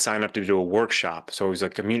people could sign up to do a workshop. So it was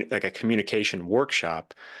like a communication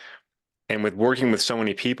workshop. And with working with so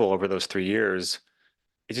many people over those 3 years,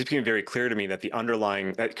 it just became very clear to me that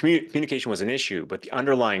that communication was an issue, but the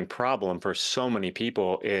underlying problem for so many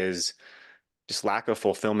people is just lack of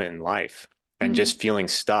fulfillment in life and Mhm. just feeling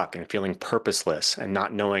stuck and feeling purposeless and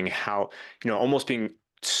not knowing how, almost being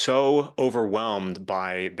so overwhelmed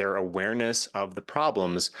by their awareness of the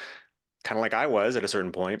problems, kind of like I was at a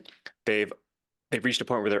certain point. They've reached a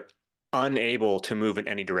point where they're unable to move in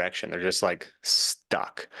any direction. They're just like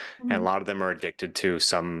stuck. And a Mhm. lot of them are addicted to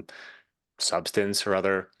some substance or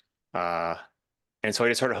other. Uh, and so I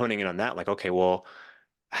just started honing in on that, like, okay, well,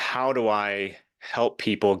 how do I help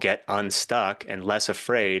people get unstuck and less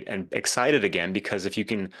afraid and excited again? Because if you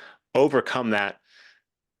can overcome that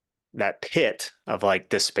pit of like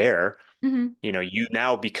despair, Mhm. you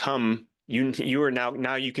now become you are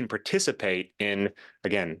now you can participate in,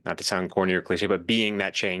 again, not to sound corny or cliche, but being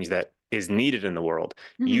that change that is needed in the world.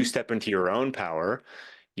 You Mhm. step into your own power.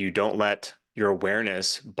 You don't let your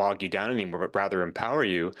awareness bog you down anymore, but rather empower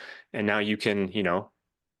you. And now you can,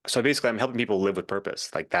 so basically I'm helping people live with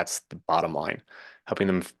purpose. Like that's the bottom line, helping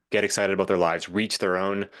them get excited about their lives, reach their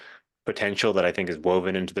own potential that I think is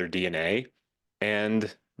woven into their DNA,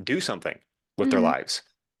 and do something with their Mhm. lives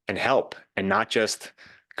and help, and not just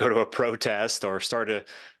go to a protest or start a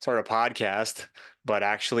podcast, but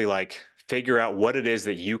actually like figure out what it is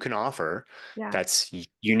that you can offer Yeah. that's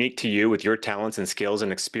unique to you with your talents and skills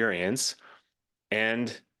and experience,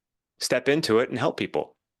 and step into it and help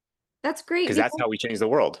people, That's great because that's because how we change the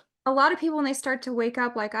world. a lot of people, when they start to wake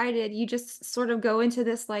up like I did, you just sort of go into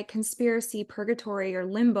this like conspiracy purgatory or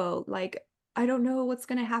limbo. Like, I don't know what's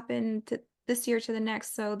going to happen to this year to the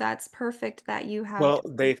next. So that's perfect that you have. Well,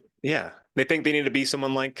 they think they need to be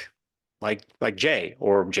someone like like Jay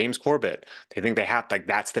or James Corbett. They think they have, like,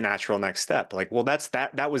 that's the natural next step. Like, well,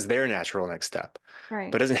 that was their natural next step.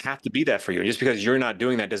 Right. But it doesn't have to be that for you. Just because you're not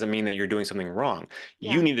doing that doesn't mean that you're doing something wrong.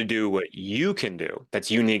 Yeah. You need to do what you can do that's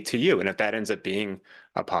unique to you. And if that ends up being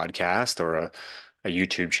a podcast or a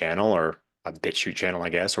YouTube channel or a BitChute channel, I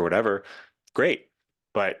guess, or whatever, great.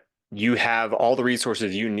 But you have all the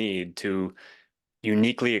resources you need to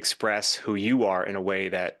uniquely express who you are in a way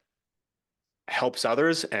that helps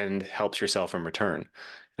others and helps yourself in return.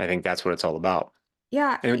 I think that's what it's all about.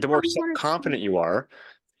 Yeah. And the more confident you are,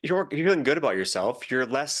 you're feeling good about yourself, you're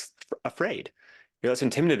less afraid. You're less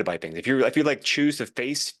intimidated by things. If you like choose to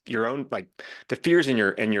face your own, like, the fears in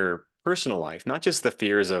your personal life, not just the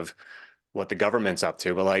fears of what the government's up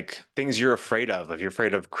to, but like things you're afraid of. If you're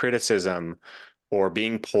afraid of criticism or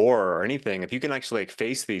being poor or anything, if you can actually like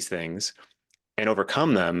face these things and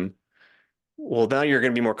overcome them, well, now you're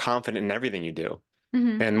going to be more confident in everything you do.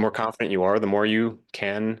 Mm-hmm. And the more confident you are, the more you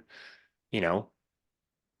can,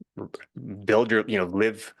 build your,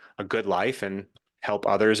 live a good life and help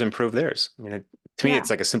others improve theirs. I mean, to me, it's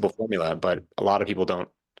like a simple formula, but a lot of people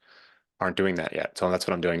aren't doing that yet. So that's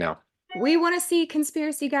what I'm doing now. We want to see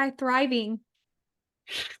Conspiracy Guy thriving.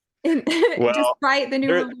 Well, despite the new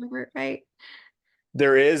rollover, right?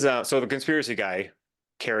 There is, so the Conspiracy Guy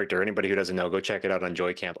character, anybody who doesn't know, go check it out on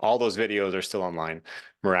Joy Camp. All those videos are still online,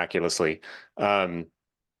 miraculously.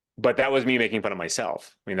 But that was me making fun of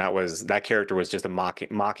myself. I mean, that character was just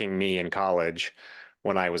mocking me in college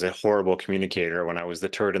when I was a horrible communicator, when I was the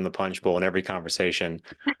turd in the punch bowl in every conversation.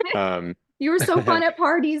 You were so fun at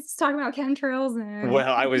parties talking about chemtrails and.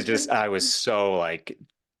 Well, I was so like,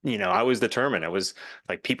 I was determined. It was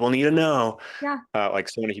like, people need to know. Yeah. Like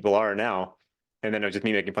so many people are now. And then it was just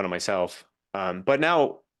me making fun of myself. But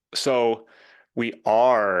now, so we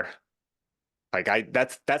are like,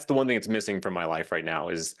 that's the one thing that's missing from my life right now,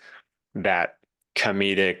 is that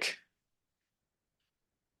comedic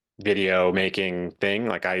video making thing.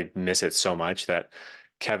 Like, I miss it so much that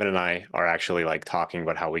Kevin and I are actually like talking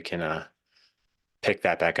about how we can pick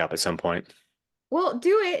that back up at some point. Well,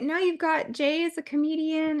 do it. Now you've got Jay as a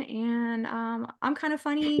comedian, and I'm kind of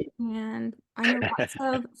funny, and I know lots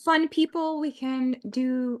of fun people we can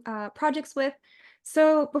do projects with.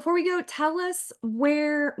 So before we go, tell us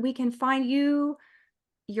where we can find you,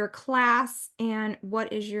 your class, and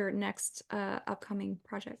what is your next upcoming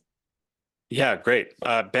project. Yeah, great.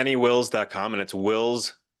 BennyWills.com, and it's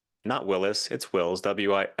Wills, not Willis, it's Wills,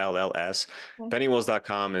 WILLS. Okay.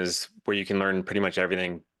 BennyWills.com is where you can learn pretty much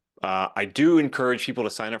everything. I do encourage people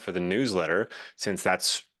to sign up for the newsletter, since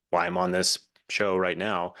that's why I'm on this show right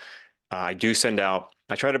now. I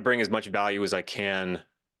try to bring as much value as I can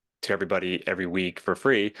to everybody every week for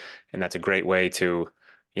free. And that's a great way to,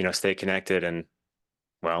 stay connected and,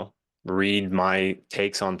 well, read my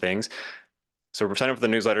takes on things. So for signing up for the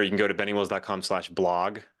newsletter, you can go to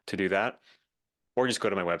bennywills.com/blog to do that, or just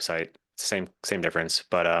go to my website. Same difference.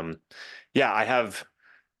 But yeah, I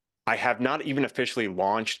have not even officially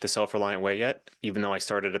launched the Self-Reliant Way yet, even though I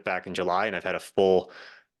started it back in July, and I've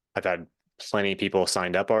had plenty of people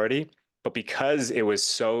signed up already. But because it was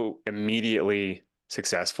so immediately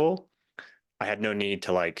successful, I had no need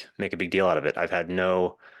to like make a big deal out of it. I've had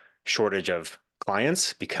no shortage of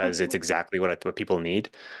clients because it's exactly what people need.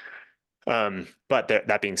 But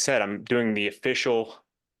that being said, I'm doing the official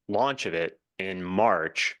launch of it in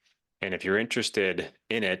March. And if you're interested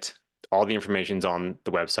in it, all the information's on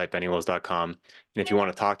the website, bennywills.com. And if you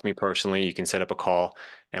want to talk to me personally, you can set up a call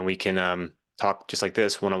and we can talk just like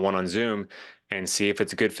this, one-on-one on Zoom, and see if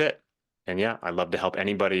it's a good fit. And yeah, I'd love to help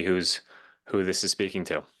anybody who this is speaking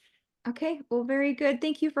to. Okay, well, very good.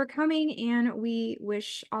 Thank you for coming, and we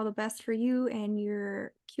wish all the best for you and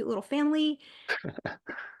your cute little family.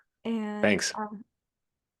 And thanks.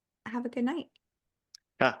 Have a good night.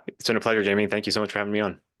 Yeah, it's been a pleasure, Jamie. Thank you so much for having me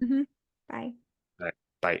on. Mm-hmm. Bye. All right,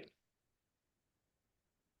 bye.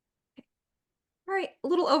 All right, a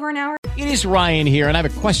little over an hour. It is Ryan here, and I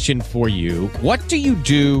have a question for you. What do you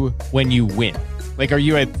do when you win? Like, are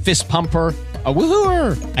you a fist pumper, a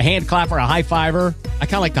woohooer, a hand clapper, a high fiver? I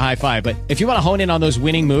kind of like the high five, but if you want to hone in on those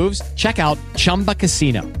winning moves, check out Chumba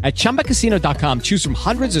Casino. At ChumbaCasino.com, choose from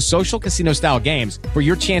hundreds of social casino style games for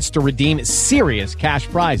your chance to redeem serious cash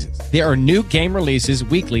prizes. There are new game releases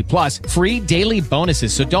weekly, plus free daily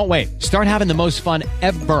bonuses. So don't wait. Start having the most fun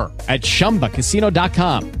ever at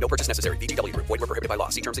ChumbaCasino.com. No purchase necessary. VGW Group. Void where prohibited by law.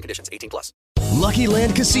 See terms and conditions. 18+. Lucky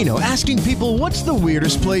Land Casino, asking people, what's the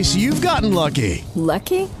weirdest place you've gotten lucky?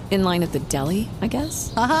 Lucky? In line at the deli, I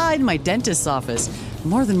guess? Aha, in my dentist's office.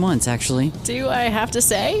 More than once, actually. Do I have to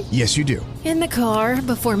say? Yes, you do. In the car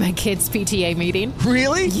before my kids' PTA meeting.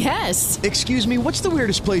 Really? Yes. Excuse me, what's the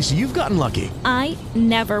weirdest place you've gotten lucky? I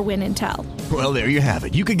never win and tell. Well, there you have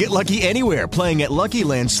it. You can get lucky anywhere, playing at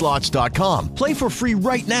LuckyLandSlots.com. Play for free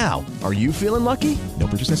right now. Are you feeling lucky? No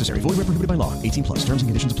purchase necessary. Void where prohibited by law. 18+. Terms and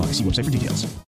conditions apply. See website for details.